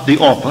got the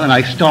offer and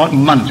I start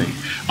Monday.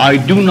 I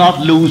do not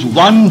lose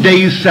 1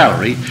 day's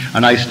salary,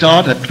 and I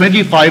start at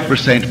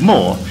 25%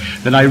 more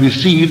than I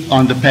received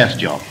on the past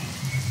job.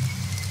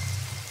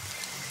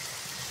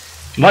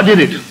 What did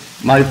it?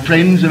 My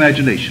friend's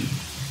imagination.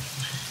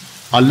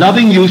 A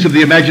loving use of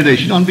the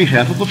imagination on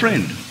behalf of a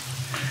friend.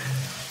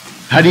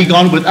 Had he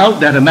gone without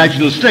that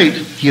imaginal state,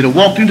 he'd have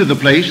walked into the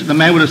place and the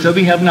man would have said,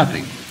 we have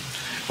nothing.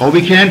 Or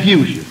we can't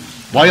use you.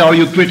 Why are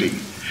you quitting?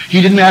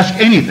 He didn't ask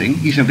anything.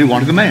 He simply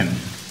wanted the man.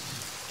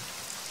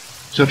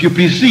 So if you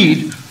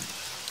precede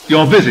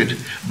your visit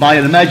by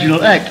an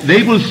imaginal act,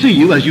 they will see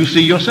you as you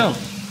see yourself.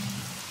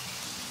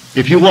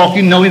 If you walk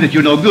in knowing that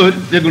you're no good,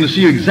 they're going to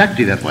see you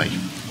exactly that way.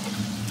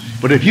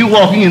 But if you're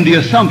walking in the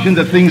assumption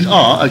that things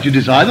are as you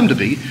desire them to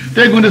be,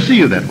 they're going to see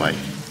you that way.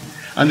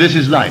 And this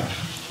is life.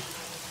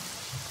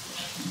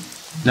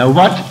 Now,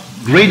 what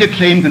greater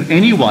claim can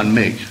anyone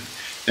make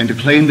than to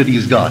claim that he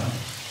is God?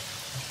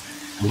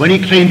 And when he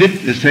claimed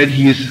it, it said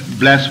he is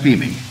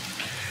blaspheming.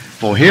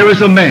 For here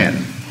is a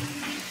man,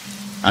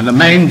 and the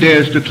man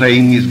dares to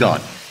claim he is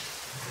God.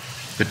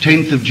 The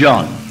 10th of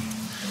John.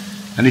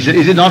 And he said,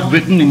 is it not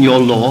written in your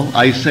law,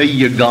 I say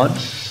ye are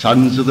gods,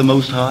 sons of the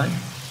Most High?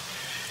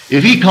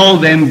 If he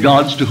called them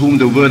gods to whom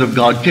the word of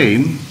God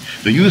came,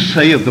 do you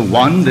say of the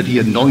one that he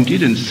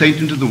anointed and sent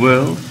into the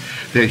world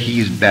that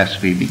he is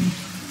blaspheming?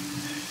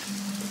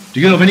 Do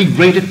you know of any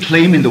greater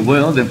claim in the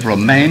world than for a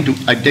man to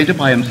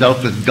identify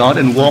himself as God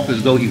and walk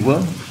as though he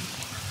were?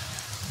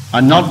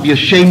 And not be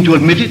ashamed to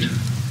admit it?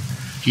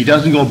 He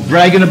doesn't go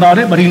bragging about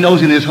it, but he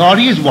knows in his heart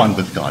he is one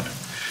with God.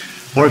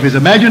 For if his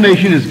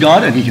imagination is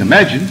God and he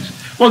imagines,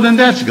 well, then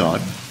that's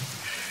God.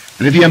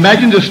 And if he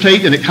imagines a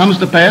state and it comes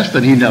to pass,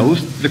 then he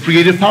knows the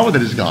creative power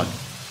that is God.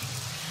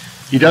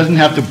 He doesn't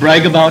have to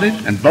brag about it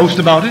and boast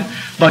about it,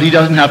 but he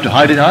doesn't have to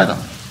hide it either.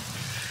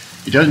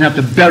 He doesn't have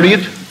to bury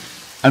it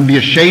and be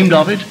ashamed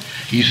of it.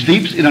 He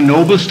sleeps in a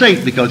noble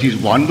state because he's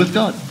one with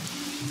God.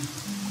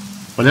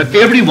 But let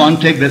everyone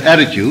take that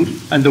attitude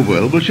and the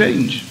world will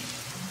change.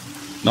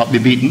 Not be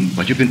beaten,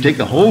 but you can take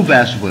the whole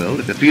vast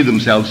world, if they feel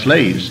themselves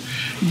slaves,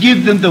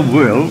 give them the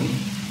world,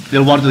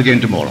 they'll want it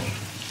again tomorrow.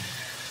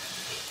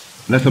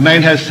 And if a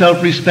man has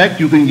self-respect,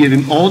 you can give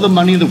him all the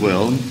money in the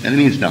world, and it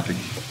means nothing.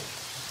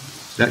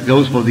 That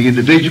goes for the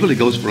individual, it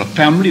goes for a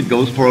family, it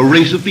goes for a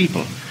race of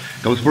people,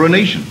 it goes for a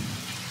nation.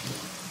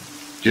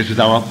 Just as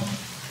our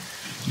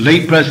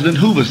late President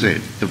Hoover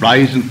said, the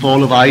rise and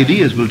fall of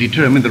ideas will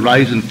determine the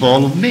rise and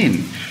fall of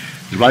men,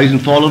 the rise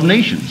and fall of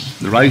nations,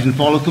 the rise and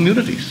fall of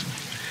communities.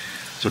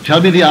 So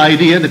tell me the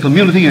idea the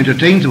community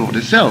entertains about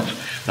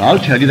itself, and I'll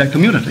tell you that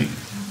community.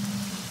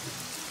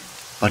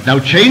 But now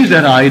change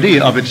that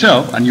idea of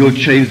itself, and you'll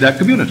change that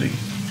community.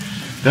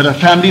 Let a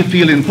family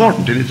feel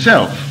important in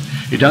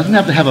itself. It doesn't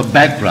have to have a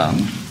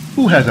background.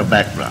 Who has a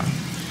background?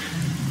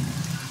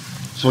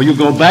 So you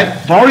go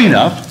back far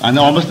enough, and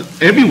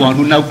almost everyone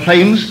who now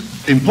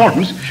claims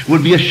importance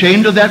would be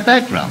ashamed of that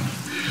background.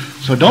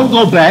 So don't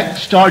go back,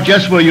 start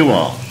just where you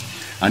are.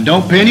 And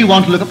don't pay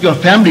anyone to look up your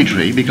family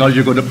tree, because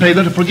you're going to pay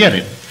them to forget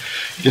it.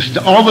 Just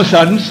all of a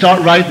sudden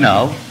start right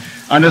now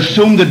and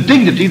assume the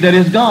dignity that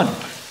is God.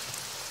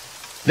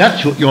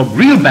 That's what your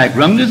real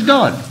background is,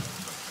 God.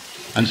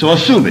 And so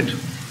assume it.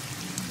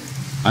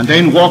 and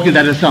then walk in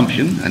that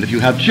assumption, and if you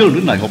have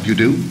children, I hope you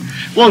do,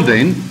 well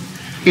then,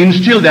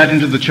 instill that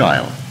into the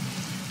child.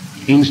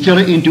 Instill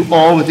it into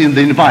all within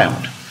the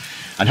environment,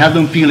 and have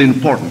them feel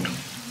important.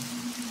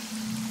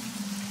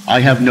 I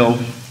have no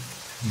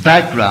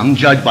background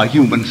judged by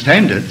human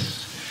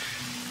standards,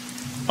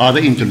 either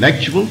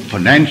intellectual,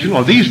 financial,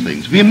 or these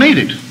things. We made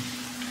it.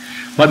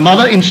 But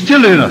Mother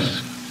instilled in us,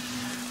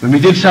 when we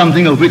did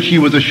something of which she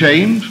was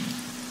ashamed,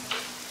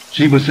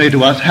 she would say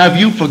to us, have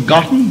you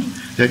forgotten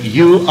that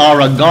you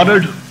are a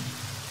Goddard?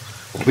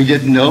 We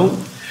didn't know.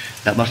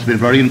 That must have been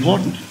very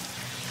important.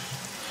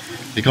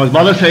 Because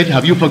Mother said,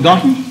 have you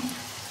forgotten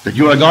that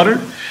you're a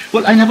Goddard?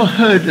 Well, I never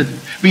heard that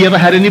we ever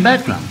had any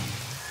background.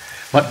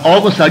 But all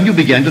of a sudden you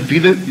began to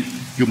feel that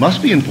you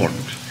must be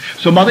important.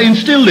 So Mother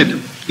instilled it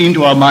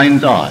into our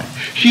mind's eye.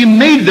 She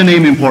made the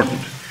name important.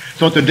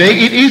 So today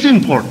it is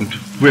important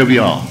where we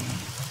are.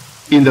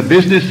 In the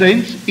business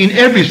sense, in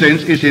every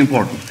sense, it's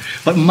important.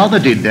 But Mother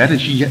did that, and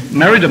she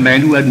married a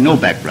man who had no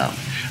background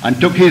and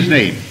took his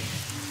name.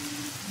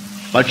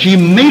 But she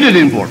made it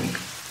important.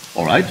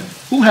 All right?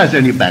 Who has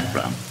any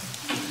background?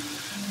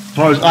 As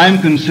far as I'm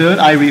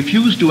concerned, I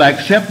refuse to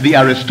accept the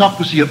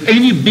aristocracy of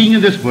any being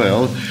in this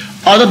world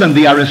other than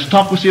the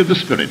aristocracy of the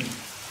Spirit.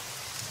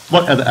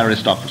 What other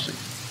aristocracy?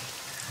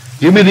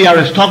 Give me the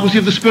aristocracy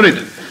of the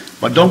Spirit,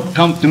 but don't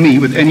come to me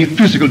with any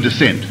physical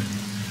descent.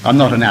 I'm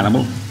not an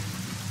animal.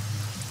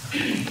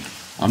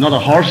 I'm not a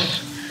horse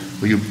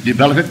where you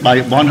develop it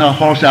by one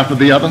horse after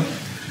the other.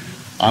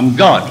 I'm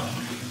God.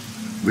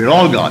 We're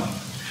all God.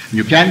 And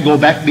you can't go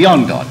back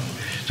beyond God.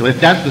 So if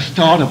that's the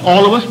start of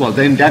all of us, well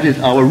then that is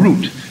our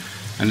root.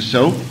 And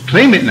so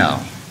claim it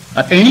now.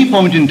 At any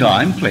point in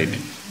time, claim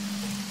it.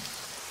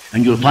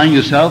 And you'll find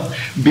yourself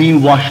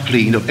being washed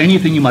clean of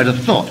anything you might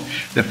have thought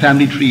the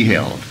family tree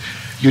held.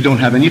 You don't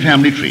have any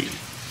family tree.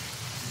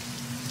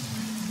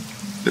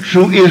 The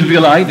true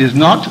Israelite is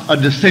not a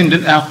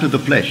descendant after the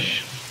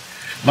flesh,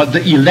 but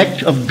the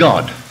elect of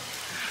God,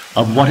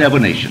 of whatever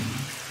nation.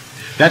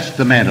 That's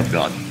the man of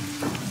God.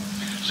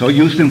 So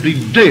you simply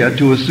dare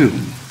to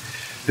assume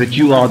that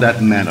you are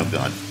that man of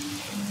God.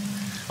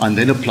 And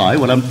then apply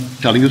what I'm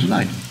telling you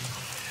tonight.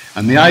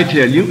 And may I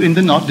tell you, in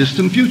the not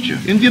distant future,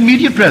 in the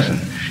immediate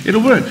present,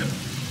 it'll work.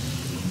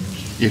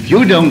 If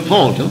you don't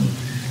falter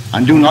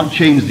and do not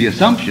change the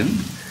assumption,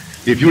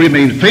 if you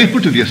remain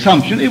faithful to the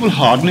assumption, it will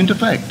harden into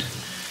fact.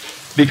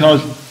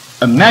 Because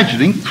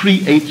imagining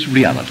creates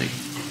reality.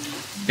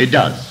 It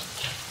does.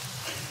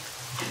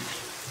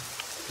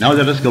 Now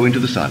let us go into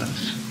the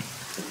silence.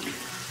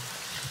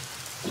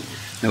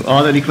 Now,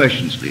 are there any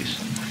questions, please?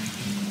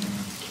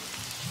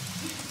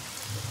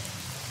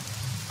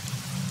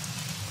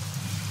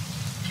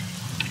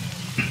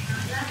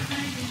 Last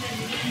night you said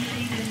you didn't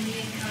believe in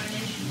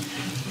reincarnation.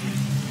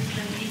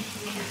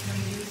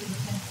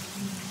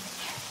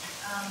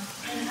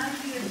 And how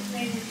do you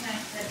explain the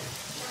fact that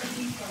some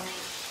people,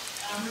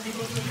 when they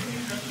go to a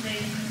particular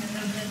place and they've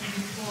never been there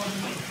before,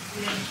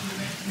 they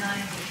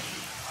recognize it,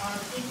 or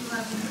people who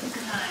have the new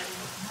time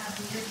have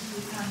the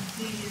literally come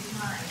previous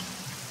time,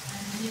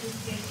 and this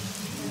gets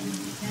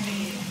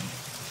negative.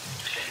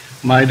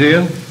 My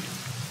dear,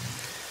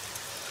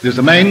 there's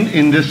a man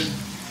in this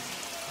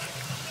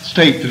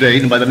state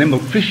today by the name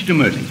of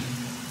Krishnamurti.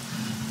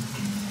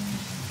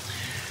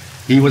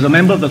 He was a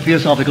member of the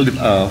Theosophical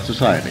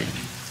Society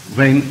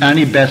when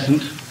Annie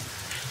Besant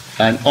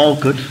and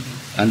Alcott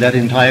and that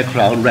entire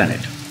crowd ran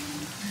it.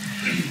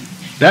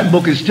 That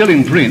book is still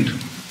in print.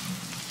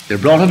 They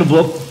brought out a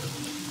book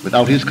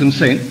without his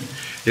consent.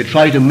 They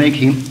tried to make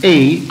him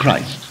a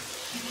Christ,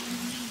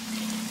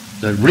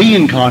 the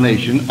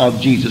reincarnation of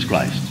Jesus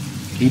Christ.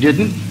 He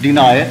didn't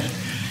deny it.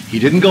 He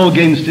didn't go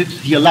against it.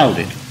 He allowed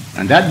it.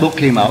 And that book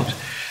came out,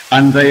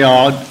 and they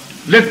are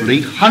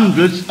literally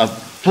hundreds of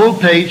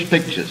full-page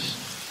pictures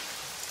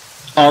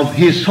of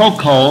his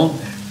so-called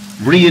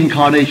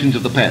reincarnations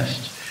of the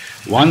past.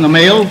 One, the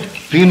male,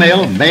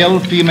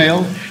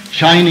 female,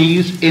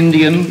 Chinese,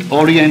 Indian,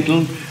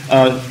 Oriental,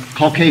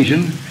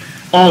 Caucasian,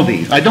 all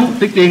these. I don't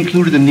think they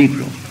included the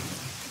Negro.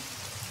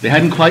 They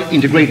hadn't quite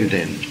integrated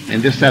then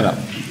in this setup.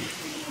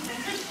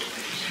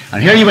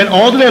 And here he went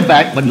all the way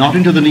back, but not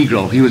into the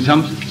Negro. He was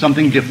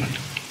something different.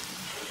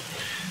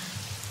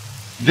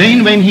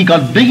 Then when he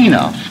got big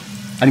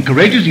enough and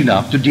courageous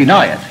enough to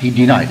deny it, he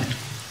denied it.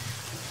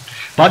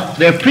 But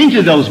they've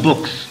printed those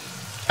books,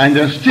 and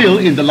they're still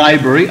in the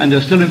library, and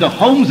they're still in the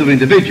homes of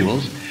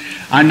individuals,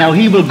 and now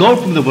he will go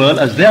from the world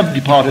as they have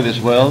departed this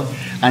world,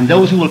 and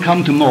those who will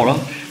come tomorrow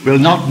will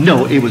not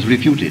know it was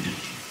refuted,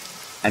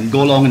 and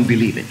go along and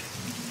believe it.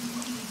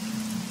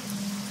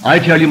 I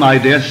tell you, my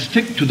dear,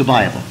 stick to the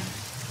Bible.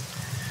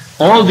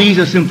 All these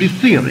are simply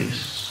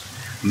theories,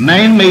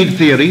 man-made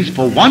theories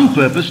for one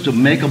purpose, to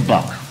make a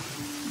buck.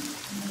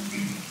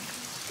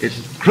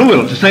 It's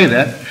cruel to say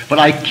that, but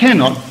I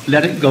cannot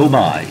let it go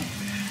by.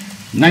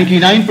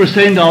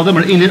 99% of them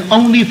are in it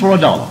only for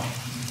 $1.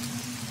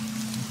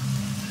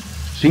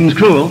 Seems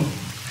cruel,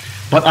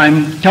 but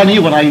I'm telling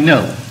you what I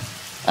know.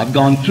 I've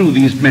gone through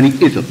these many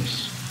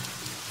isms.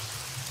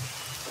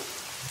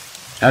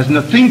 Has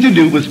nothing to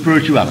do with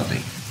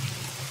spirituality.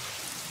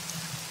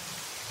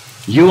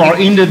 You are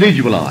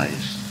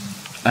individualized,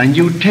 and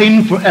you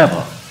tend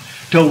forever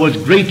towards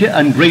greater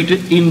and greater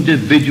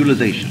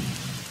individualization.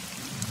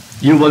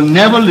 You will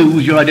never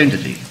lose your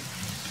identity.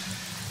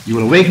 You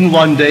will awaken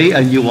one day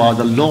and you are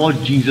the Lord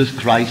Jesus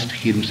Christ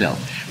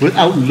himself,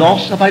 without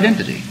loss of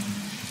identity.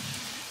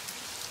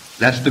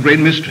 That's the great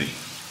mystery.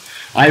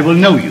 I will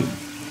know you.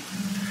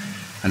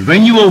 And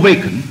when you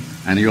awaken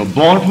and you're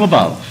born from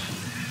above,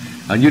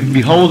 and you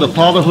behold the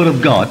fatherhood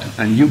of God,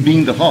 and you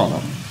being the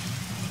Father,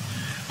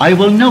 I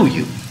will know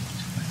you.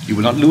 You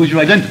will not lose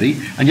your identity,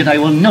 and yet I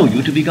will know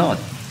you to be God.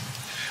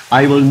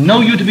 I will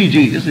know you to be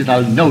Jesus, and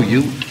I'll know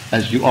you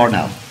as you are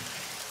now.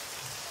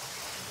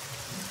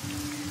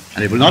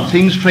 And it will not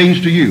seem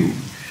strange to you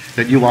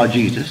that you are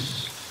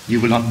Jesus.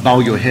 You will not bow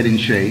your head in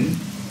shame,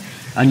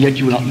 and yet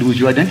you will not lose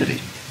your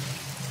identity.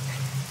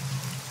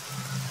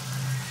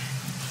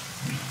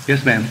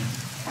 Yes, ma'am.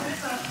 What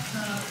about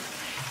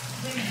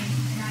women?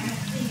 And I have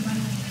seen when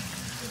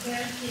the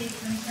Pharisee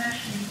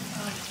confession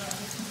of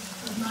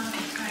the mother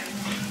of Christ,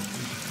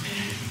 the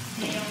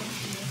male,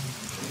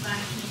 the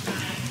black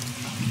side.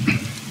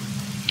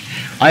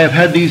 I have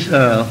had these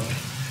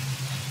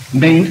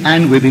men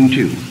and women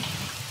too,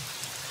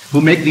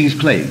 who make these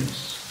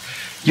claims.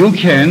 You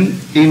can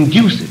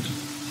induce it.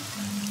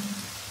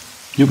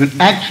 You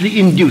can actually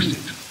induce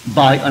it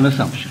by an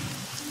assumption.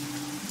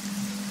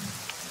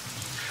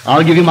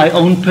 I'll give you my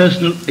own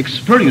personal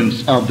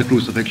experience of the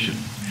crucifixion,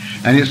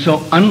 and it's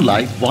so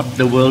unlike what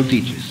the world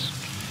teaches.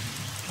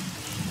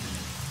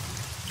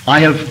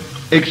 I have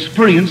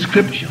experienced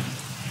Scripture.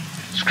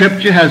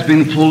 Scripture has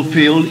been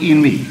fulfilled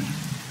in me.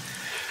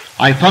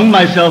 I found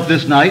myself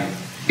this night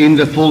in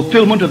the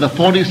fulfillment of the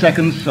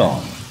 42nd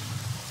Psalm,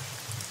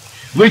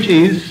 which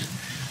is,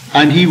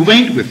 and he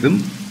went with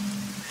them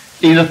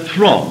in a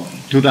throng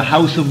to the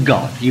house of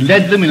God. He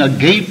led them in a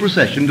gay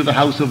procession to the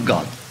house of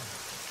God.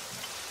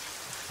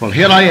 Well,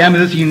 here I am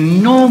in this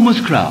enormous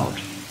crowd,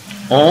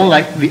 all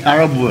like the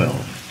Arab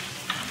world.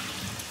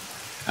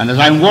 And as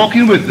I'm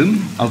walking with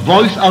them, a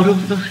voice out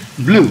of the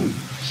blue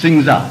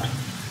sings out.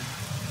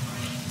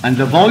 And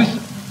the voice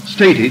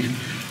stated,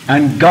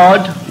 and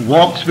God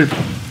walks with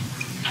them.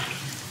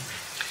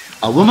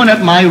 A woman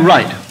at my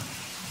right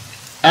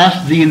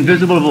asked the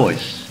invisible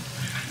voice,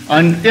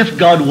 and if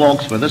God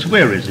walks with us,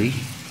 where is he?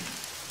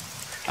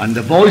 And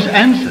the voice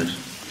answered,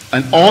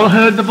 and all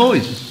heard the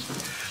voice.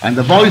 And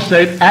the voice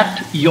said,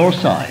 at your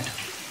side.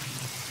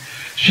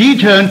 She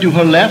turned to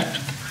her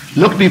left,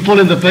 looked me full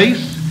in the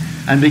face,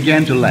 and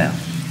began to laugh.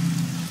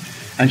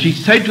 And she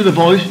said to the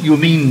voice, you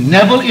mean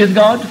Neville is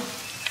God?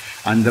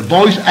 And the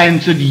voice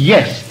answered,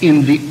 yes,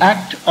 in the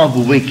act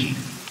of waking.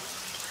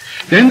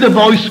 Then the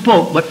voice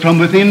spoke, but from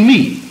within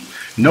me.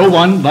 No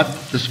one but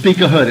the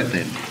speaker heard it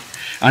then.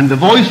 And the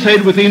voice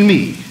said within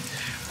me,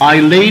 I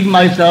laid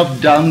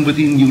myself down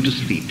within you to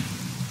sleep.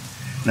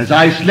 And as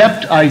I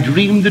slept, I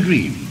dreamed the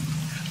dream.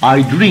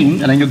 I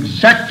dreamed, and I knew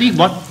exactly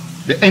what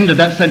the end of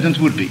that sentence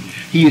would be.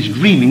 He is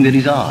dreaming that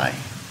he's I.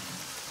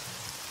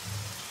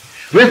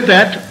 With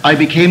that, I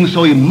became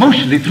so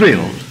emotionally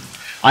thrilled.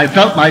 I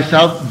felt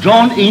myself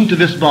drawn into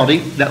this body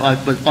that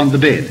was on the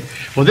bed.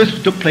 For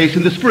this took place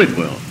in the spirit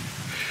world.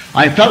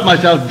 I felt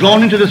myself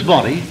drawn into this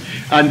body,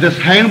 and this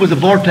hand was a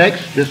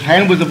vortex, this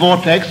hand was a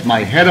vortex,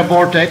 my head a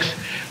vortex,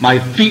 my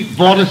feet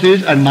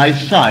vortices, and my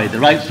side, the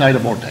right side, a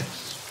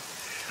vortex.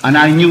 And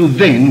I knew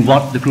then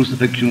what the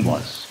crucifixion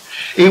was.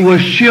 It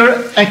was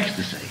sheer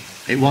ecstasy.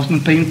 It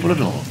wasn't painful at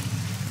all.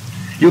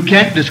 You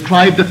can't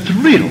describe the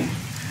thrill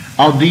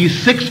of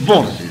these 6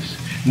 vortices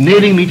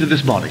nailing me to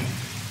this body.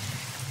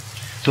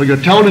 So you're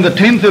told in the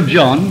 10th of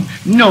John,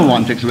 no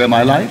one takes away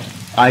my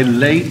life. I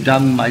lay it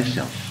down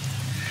myself.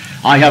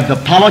 I have the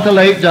power to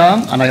lay it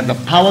down, and I have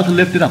the power to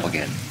lift it up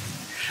again.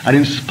 And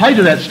in spite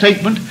of that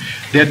statement,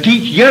 they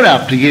teach year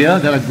after year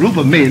that a group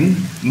of men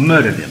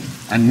murdered him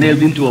and nailed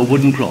him to a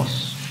wooden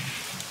cross.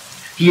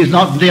 He is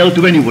not nailed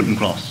to any wooden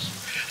cross.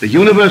 The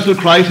universal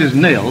Christ is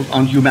nailed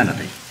on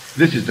humanity.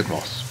 This is the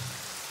cross.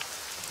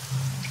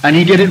 And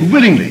he did it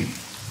willingly.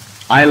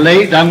 I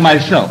laid it down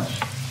myself.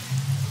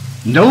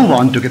 No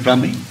one took it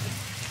from me.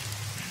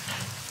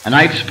 And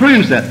I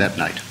experienced that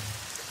night.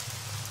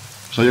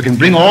 So you can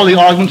bring all the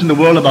arguments in the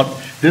world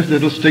about this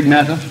little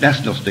stigmata.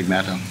 That's no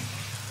stigmata.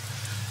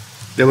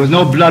 There was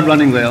no blood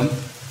running there.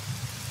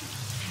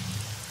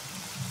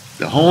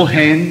 The whole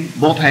hand,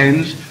 both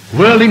hands,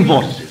 whirling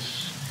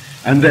vortices.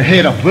 And the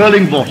head a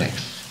whirling vortex.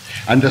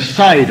 And the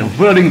side a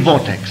whirling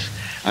vortex,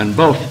 and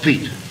both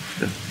feet,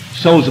 the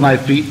soles of my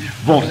feet,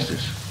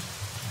 vortices.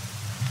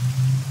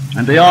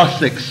 And they are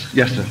 6.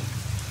 Yes, sir.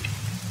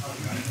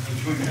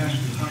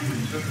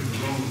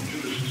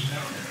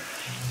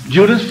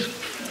 Judas,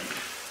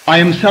 I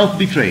am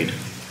self-betrayed.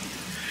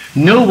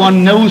 No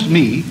one knows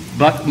me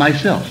but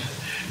myself.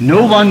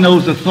 No one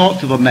knows the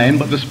thoughts of a man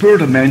but the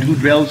spirit of man who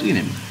dwells in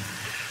him.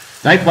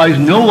 Likewise,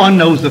 no one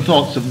knows the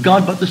thoughts of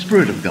God but the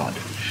Spirit of God.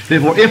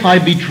 Therefore, if I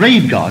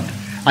betrayed God,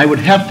 I would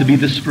have to be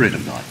the Spirit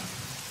of God,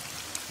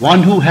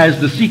 one who has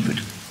the secret.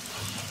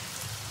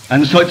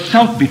 And so it's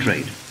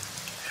self-betrayed.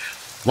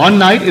 One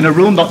night in a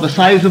room about the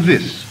size of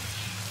this,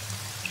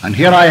 And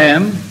here I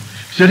am,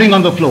 sitting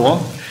on the floor,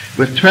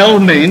 with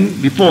 12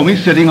 men before me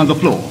sitting on the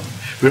floor.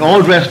 We're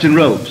all dressed in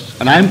robes,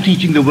 and I'm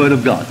teaching the Word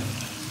of God.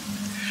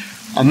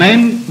 A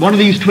man, one of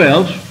these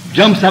 12,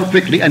 jumps up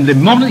quickly, and the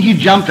moment he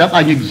jumped up,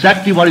 I knew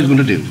exactly what he was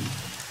going to do.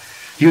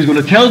 He was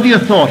going to tell the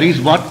authorities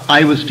what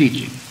I was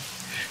teaching.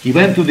 He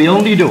went through the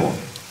only door.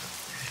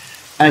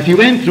 As he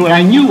went through, and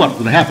I knew what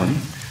would happen,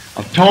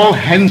 a tall,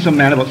 handsome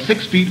man, about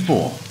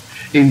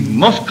 6'4", in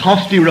most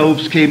costly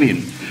robes came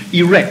in,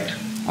 erect,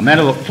 a man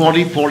about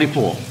 40,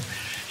 44.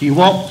 He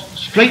walked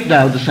straight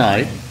down the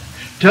side,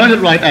 turned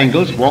at right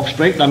angles, walked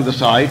straight down the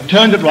side,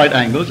 turned at right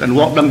angles, and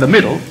walked down the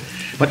middle.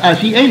 But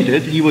as he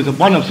entered, he was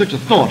one of such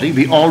authority,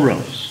 we all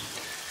rose.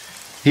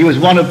 He was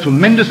one of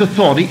tremendous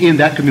authority in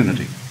that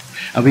community.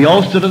 And we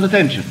all stood at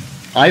attention.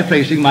 I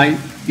facing my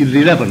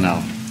 11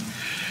 now.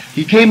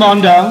 He came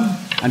on down,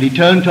 and he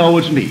turned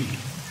towards me.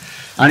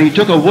 And he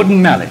took a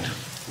wooden mallet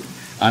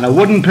and a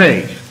wooden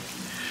peg,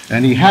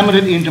 and he hammered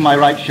it into my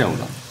right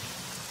shoulder.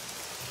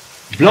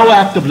 Blow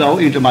after blow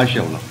into my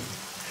shoulder.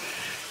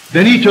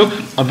 Then he took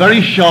a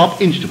very sharp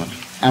instrument,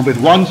 and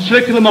with one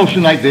circular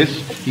motion like this,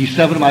 he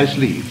severed my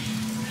sleeve,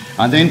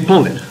 and then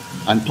pulled it,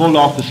 and pulled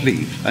off the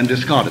sleeve, and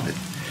discarded it.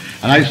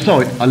 And I saw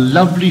it, a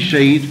lovely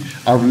shade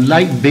of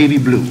light baby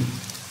blue.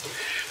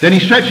 Then he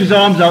stretched his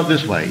arms out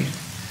this way,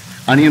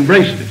 and he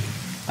embraced me,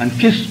 and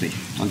kissed me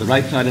on the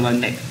right side of my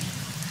neck.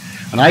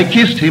 And I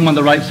kissed him on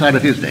the right side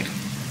of his neck.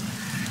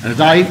 And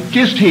as I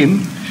kissed him,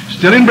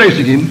 still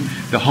embracing him,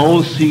 the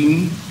whole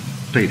scene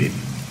faded.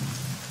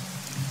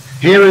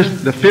 Here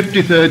is the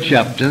 53rd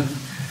chapter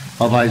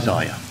of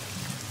Isaiah.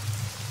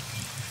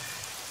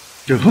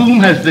 To whom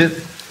has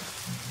the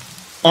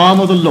arm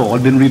of the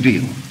Lord been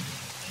revealed?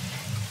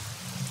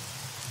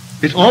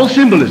 It's all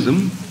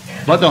symbolism,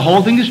 but the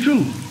whole thing is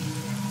true.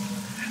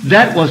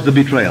 That was the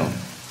betrayal.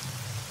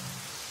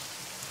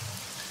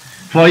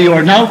 For you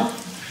are now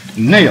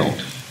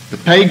nailed. The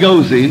peg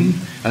goes in,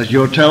 as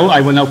you're told,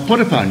 I will now put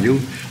upon you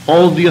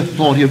all the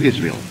authority of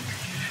Israel,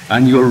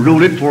 and you'll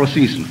rule it for a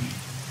season.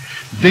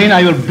 Then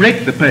I will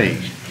break the peg,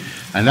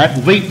 and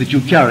that weight that you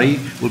carry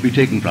will be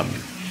taken from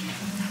you.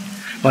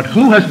 But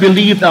who has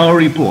believed our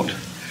report,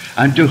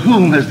 and to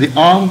whom has the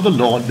arm of the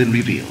Lord been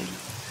revealed?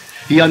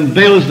 He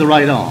unveils the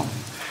right arm,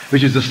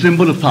 which is the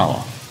symbol of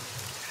power.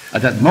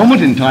 At that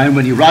moment in time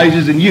when he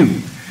rises in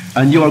you,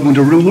 and you are going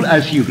to rule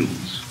as he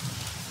rules.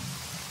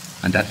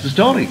 And that's the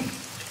story.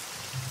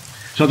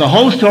 So the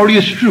whole story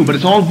is true, but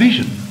it's all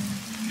vision.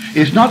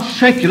 It's not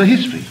secular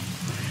history.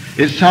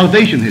 It's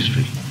salvation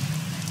history.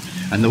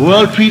 And the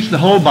world treats the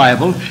whole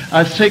Bible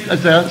as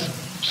a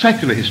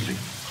secular history.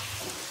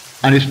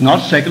 And it's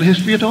not secular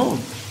history at all.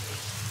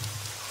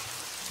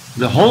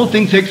 The whole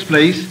thing takes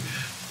place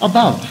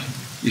above.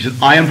 He said,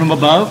 I am from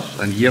above,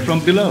 and ye are from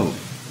below.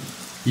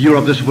 You're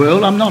of this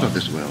world, I'm not of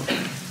this world.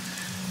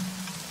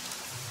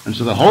 And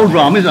so the whole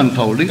drama is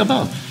unfolding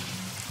above.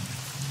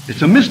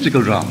 It's a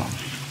mystical drama.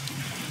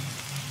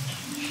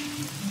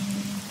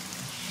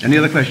 Any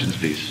other questions,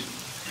 please?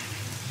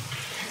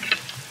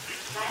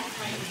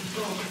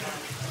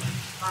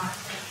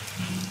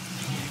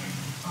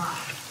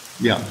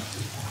 Yeah.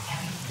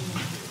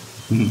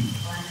 Mm-hmm.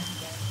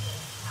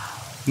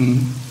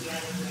 Mm-hmm.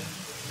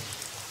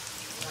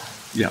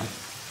 Yeah.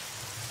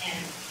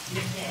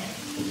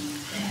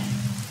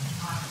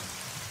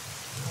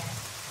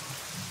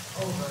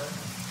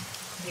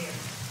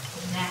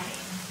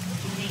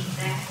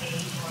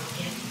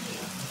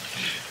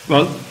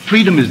 Well,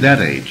 freedom is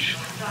that age.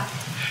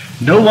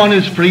 No one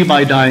is free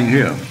by dying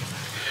here,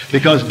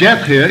 because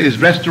death here is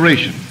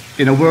restoration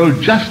in a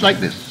world just like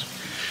this.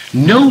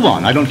 No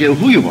one, I don't care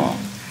who you are,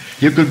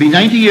 you could be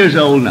 90 years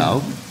old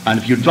now, and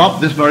if you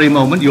drop this very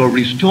moment, you're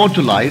restored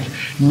to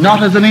life,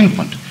 not as an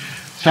infant,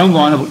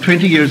 someone about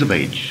 20 years of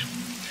age.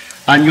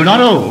 And you're not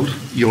old,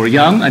 you're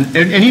young, and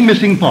any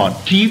missing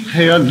part, teeth,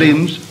 hair,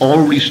 limbs,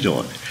 all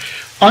restored.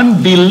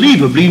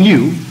 Unbelievably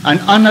new and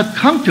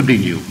unaccountably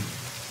new.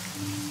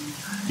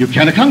 You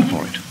can't account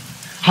for it.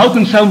 How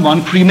can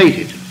someone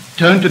cremated,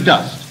 turn to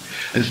dust,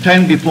 and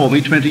stand before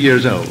me 20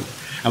 years old?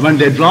 And when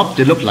they dropped,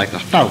 they looked like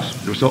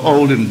 1,000. They were so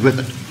old and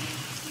withered.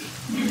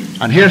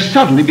 And here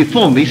suddenly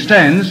before me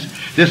stands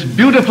this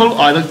beautiful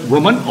either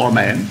woman or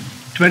man,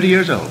 20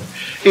 years old,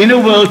 in a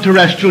world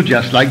terrestrial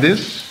just like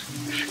this,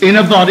 in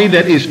a body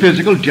that is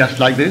physical just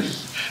like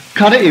this,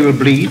 cut it will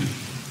bleed,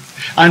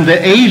 and they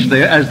age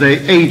there as they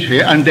age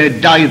here, and they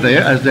die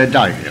there as they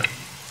die here.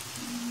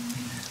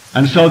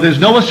 And so there's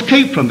no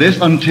escape from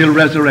this until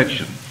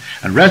resurrection.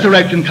 And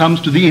resurrection comes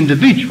to the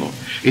individual.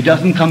 It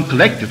doesn't come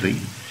collectively.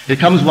 It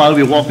comes while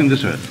we walk in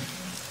this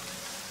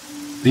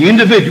earth. The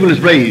individual is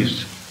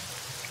raised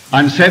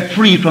and set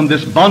free from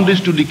this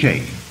bondage to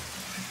decay,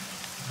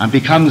 and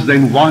becomes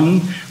then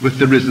one with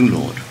the risen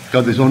Lord.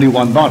 Because there's only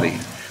one body,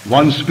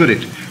 one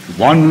Spirit,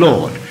 one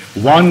Lord,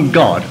 one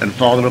God and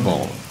Father of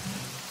all.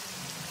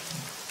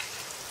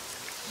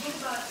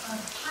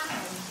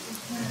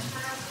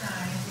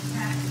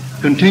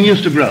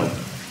 Continues to grow.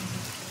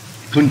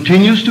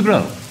 Continues to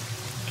grow.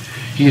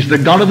 He is the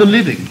God of the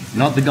living,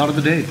 not the God of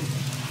the dead.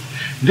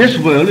 This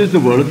world is the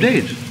world of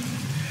dead.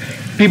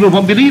 People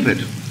won't believe it.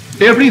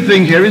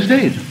 Everything here is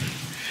dead.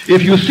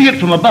 If you see it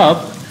from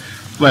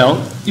above,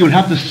 well, you'll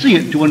have to see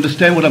it to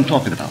understand what I'm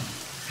talking about.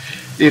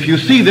 If you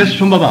see this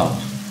from above,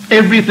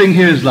 everything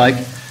here is like,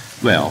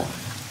 well,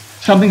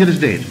 something that is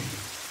dead.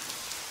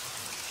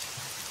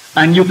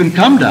 And you can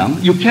come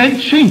down, you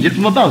can't change it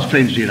from above,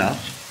 strangely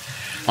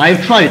enough.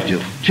 I've tried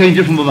to change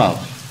it from above.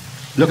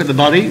 Look at the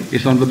body,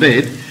 it's on the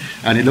bed,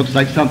 and it looks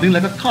like something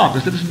like a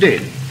carcass that is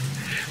dead.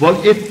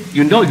 Well, if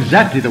you know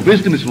exactly the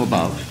wisdom is from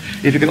above,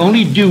 if you can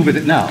only do with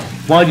it now,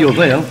 while you're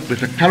there with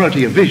the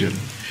clarity of vision,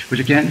 but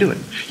you can't do it.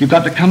 You've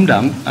got to come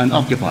down and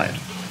occupy it.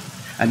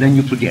 And then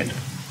you forget.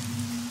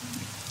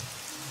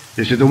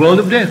 This is the world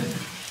of death.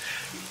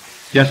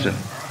 Yes, sir.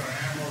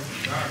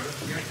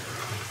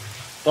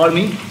 Pardon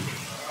me?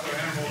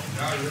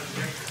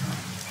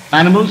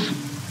 Animals?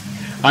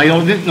 I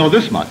only know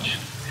this much.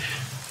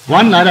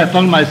 One night I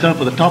found myself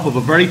at the top of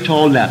a very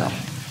tall ladder.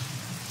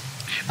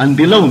 And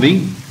below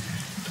me,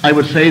 I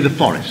would say the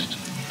forest.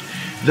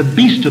 The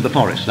beasts of the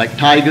forest, like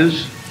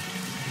tigers,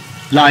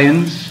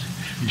 lions,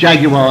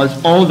 jaguars,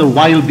 all the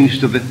wild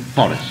beasts of the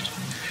forest.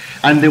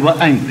 And they were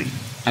angry,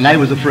 and I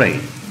was afraid.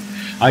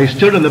 I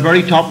stood on the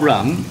very top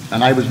rung,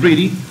 and I was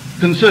really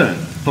concerned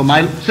for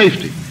my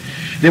safety.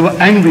 They were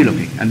angry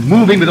looking and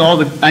moving with all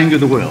the anger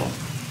of the world.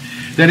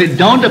 Then it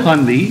dawned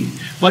upon me,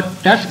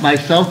 but that's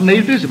myself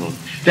made visible.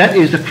 That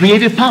is the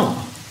creative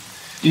power,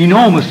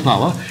 enormous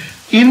power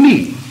in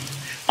me.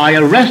 I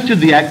arrested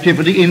the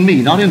activity in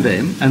me, not in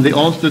them, and they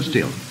all stood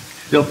still.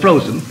 They were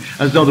frozen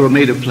as though they were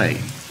made of clay.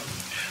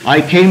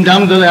 I came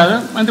down the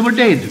ladder and they were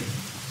dead.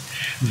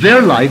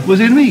 Their life was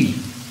in me.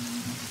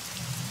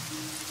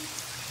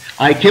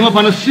 I came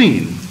upon a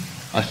scene,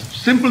 a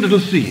simple little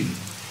scene,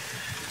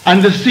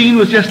 and the scene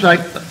was just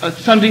like a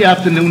Sunday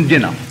afternoon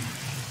dinner.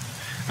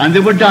 And they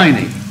were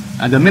dining.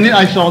 And the minute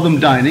I saw them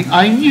dining,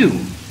 I knew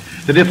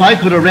that if I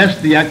could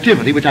arrest the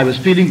activity which I was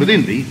feeling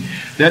within me,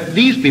 that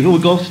these people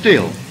would go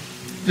still.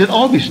 They'd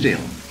all be still.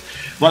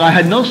 Well, I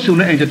had no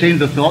sooner entertained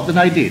the thought than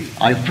I did.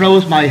 I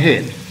froze my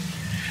head.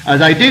 As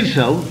I did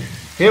so,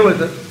 here was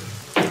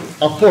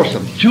a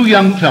foursome, two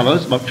young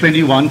fellows, about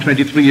 21,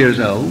 23 years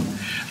old,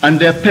 and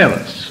their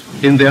parents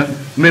in their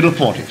middle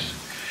 40s.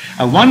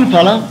 And one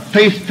fellow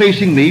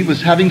facing me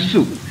was having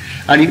soup,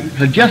 and he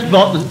had just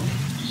brought the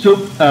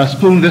soup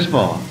spoon this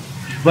far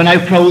when I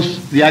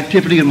froze the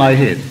activity in my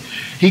head.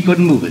 He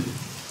couldn't move it.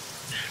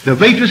 The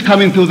waitress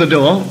coming through the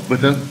door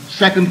with the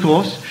second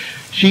course,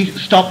 she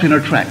stopped in her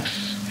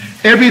tracks.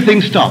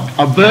 Everything stopped.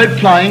 A bird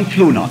flying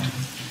flew not.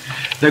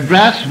 The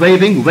grass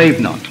waving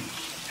waved not.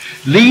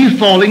 Leaves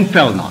falling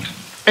fell not.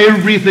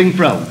 Everything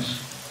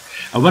froze.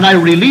 And when I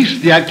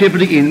released the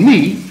activity in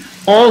me,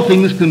 all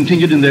things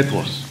continued in their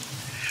course.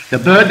 The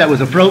bird that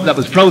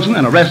was frozen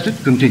and arrested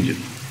continued.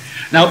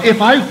 Now, if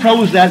I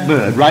froze that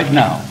bird right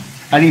now,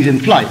 and he's in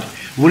flight,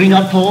 will he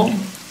not fall?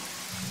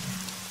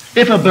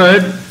 If a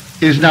bird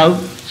is now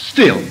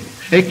still,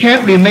 it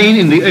can't remain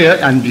in the air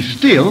and be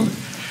still.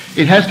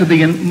 It has to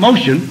be in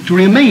motion to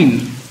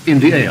remain in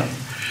the air.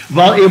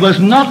 Well, it was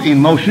not in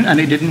motion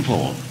and it didn't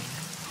fall.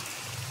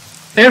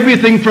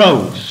 Everything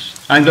froze,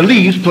 and the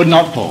leaves could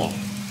not fall.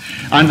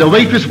 And the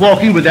waitress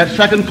walking with that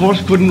second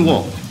course couldn't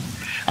walk.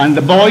 And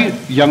the boy,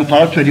 young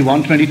fellow,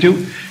 21, 22,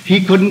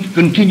 he couldn't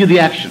continue the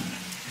action.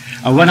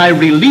 And when I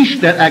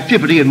released that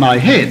activity in my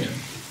head,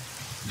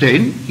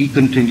 then he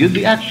continued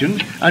the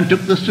action and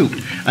took the soup.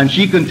 And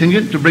she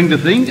continued to bring the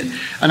thing.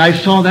 And I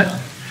saw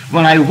that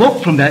when I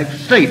woke from that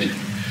state,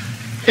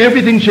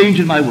 everything changed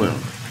in my world.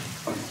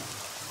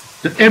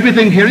 That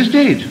everything here is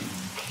dead.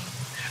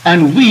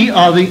 And we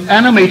are the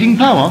animating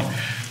power.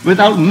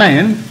 Without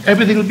man,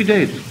 everything will be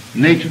dead.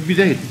 Nature will be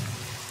dead.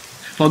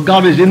 For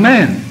God is in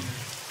man.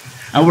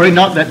 And were it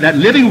not that that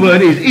living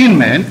word is in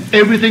man,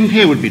 everything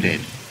here would be dead.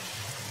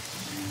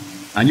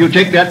 And you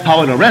take that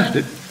power and arrest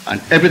it,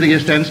 and everything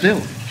is stand still.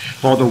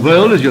 For the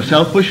world is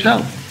yourself pushed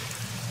out.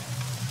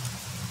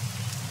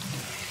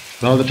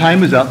 Well, the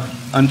time is up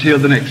until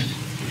the next.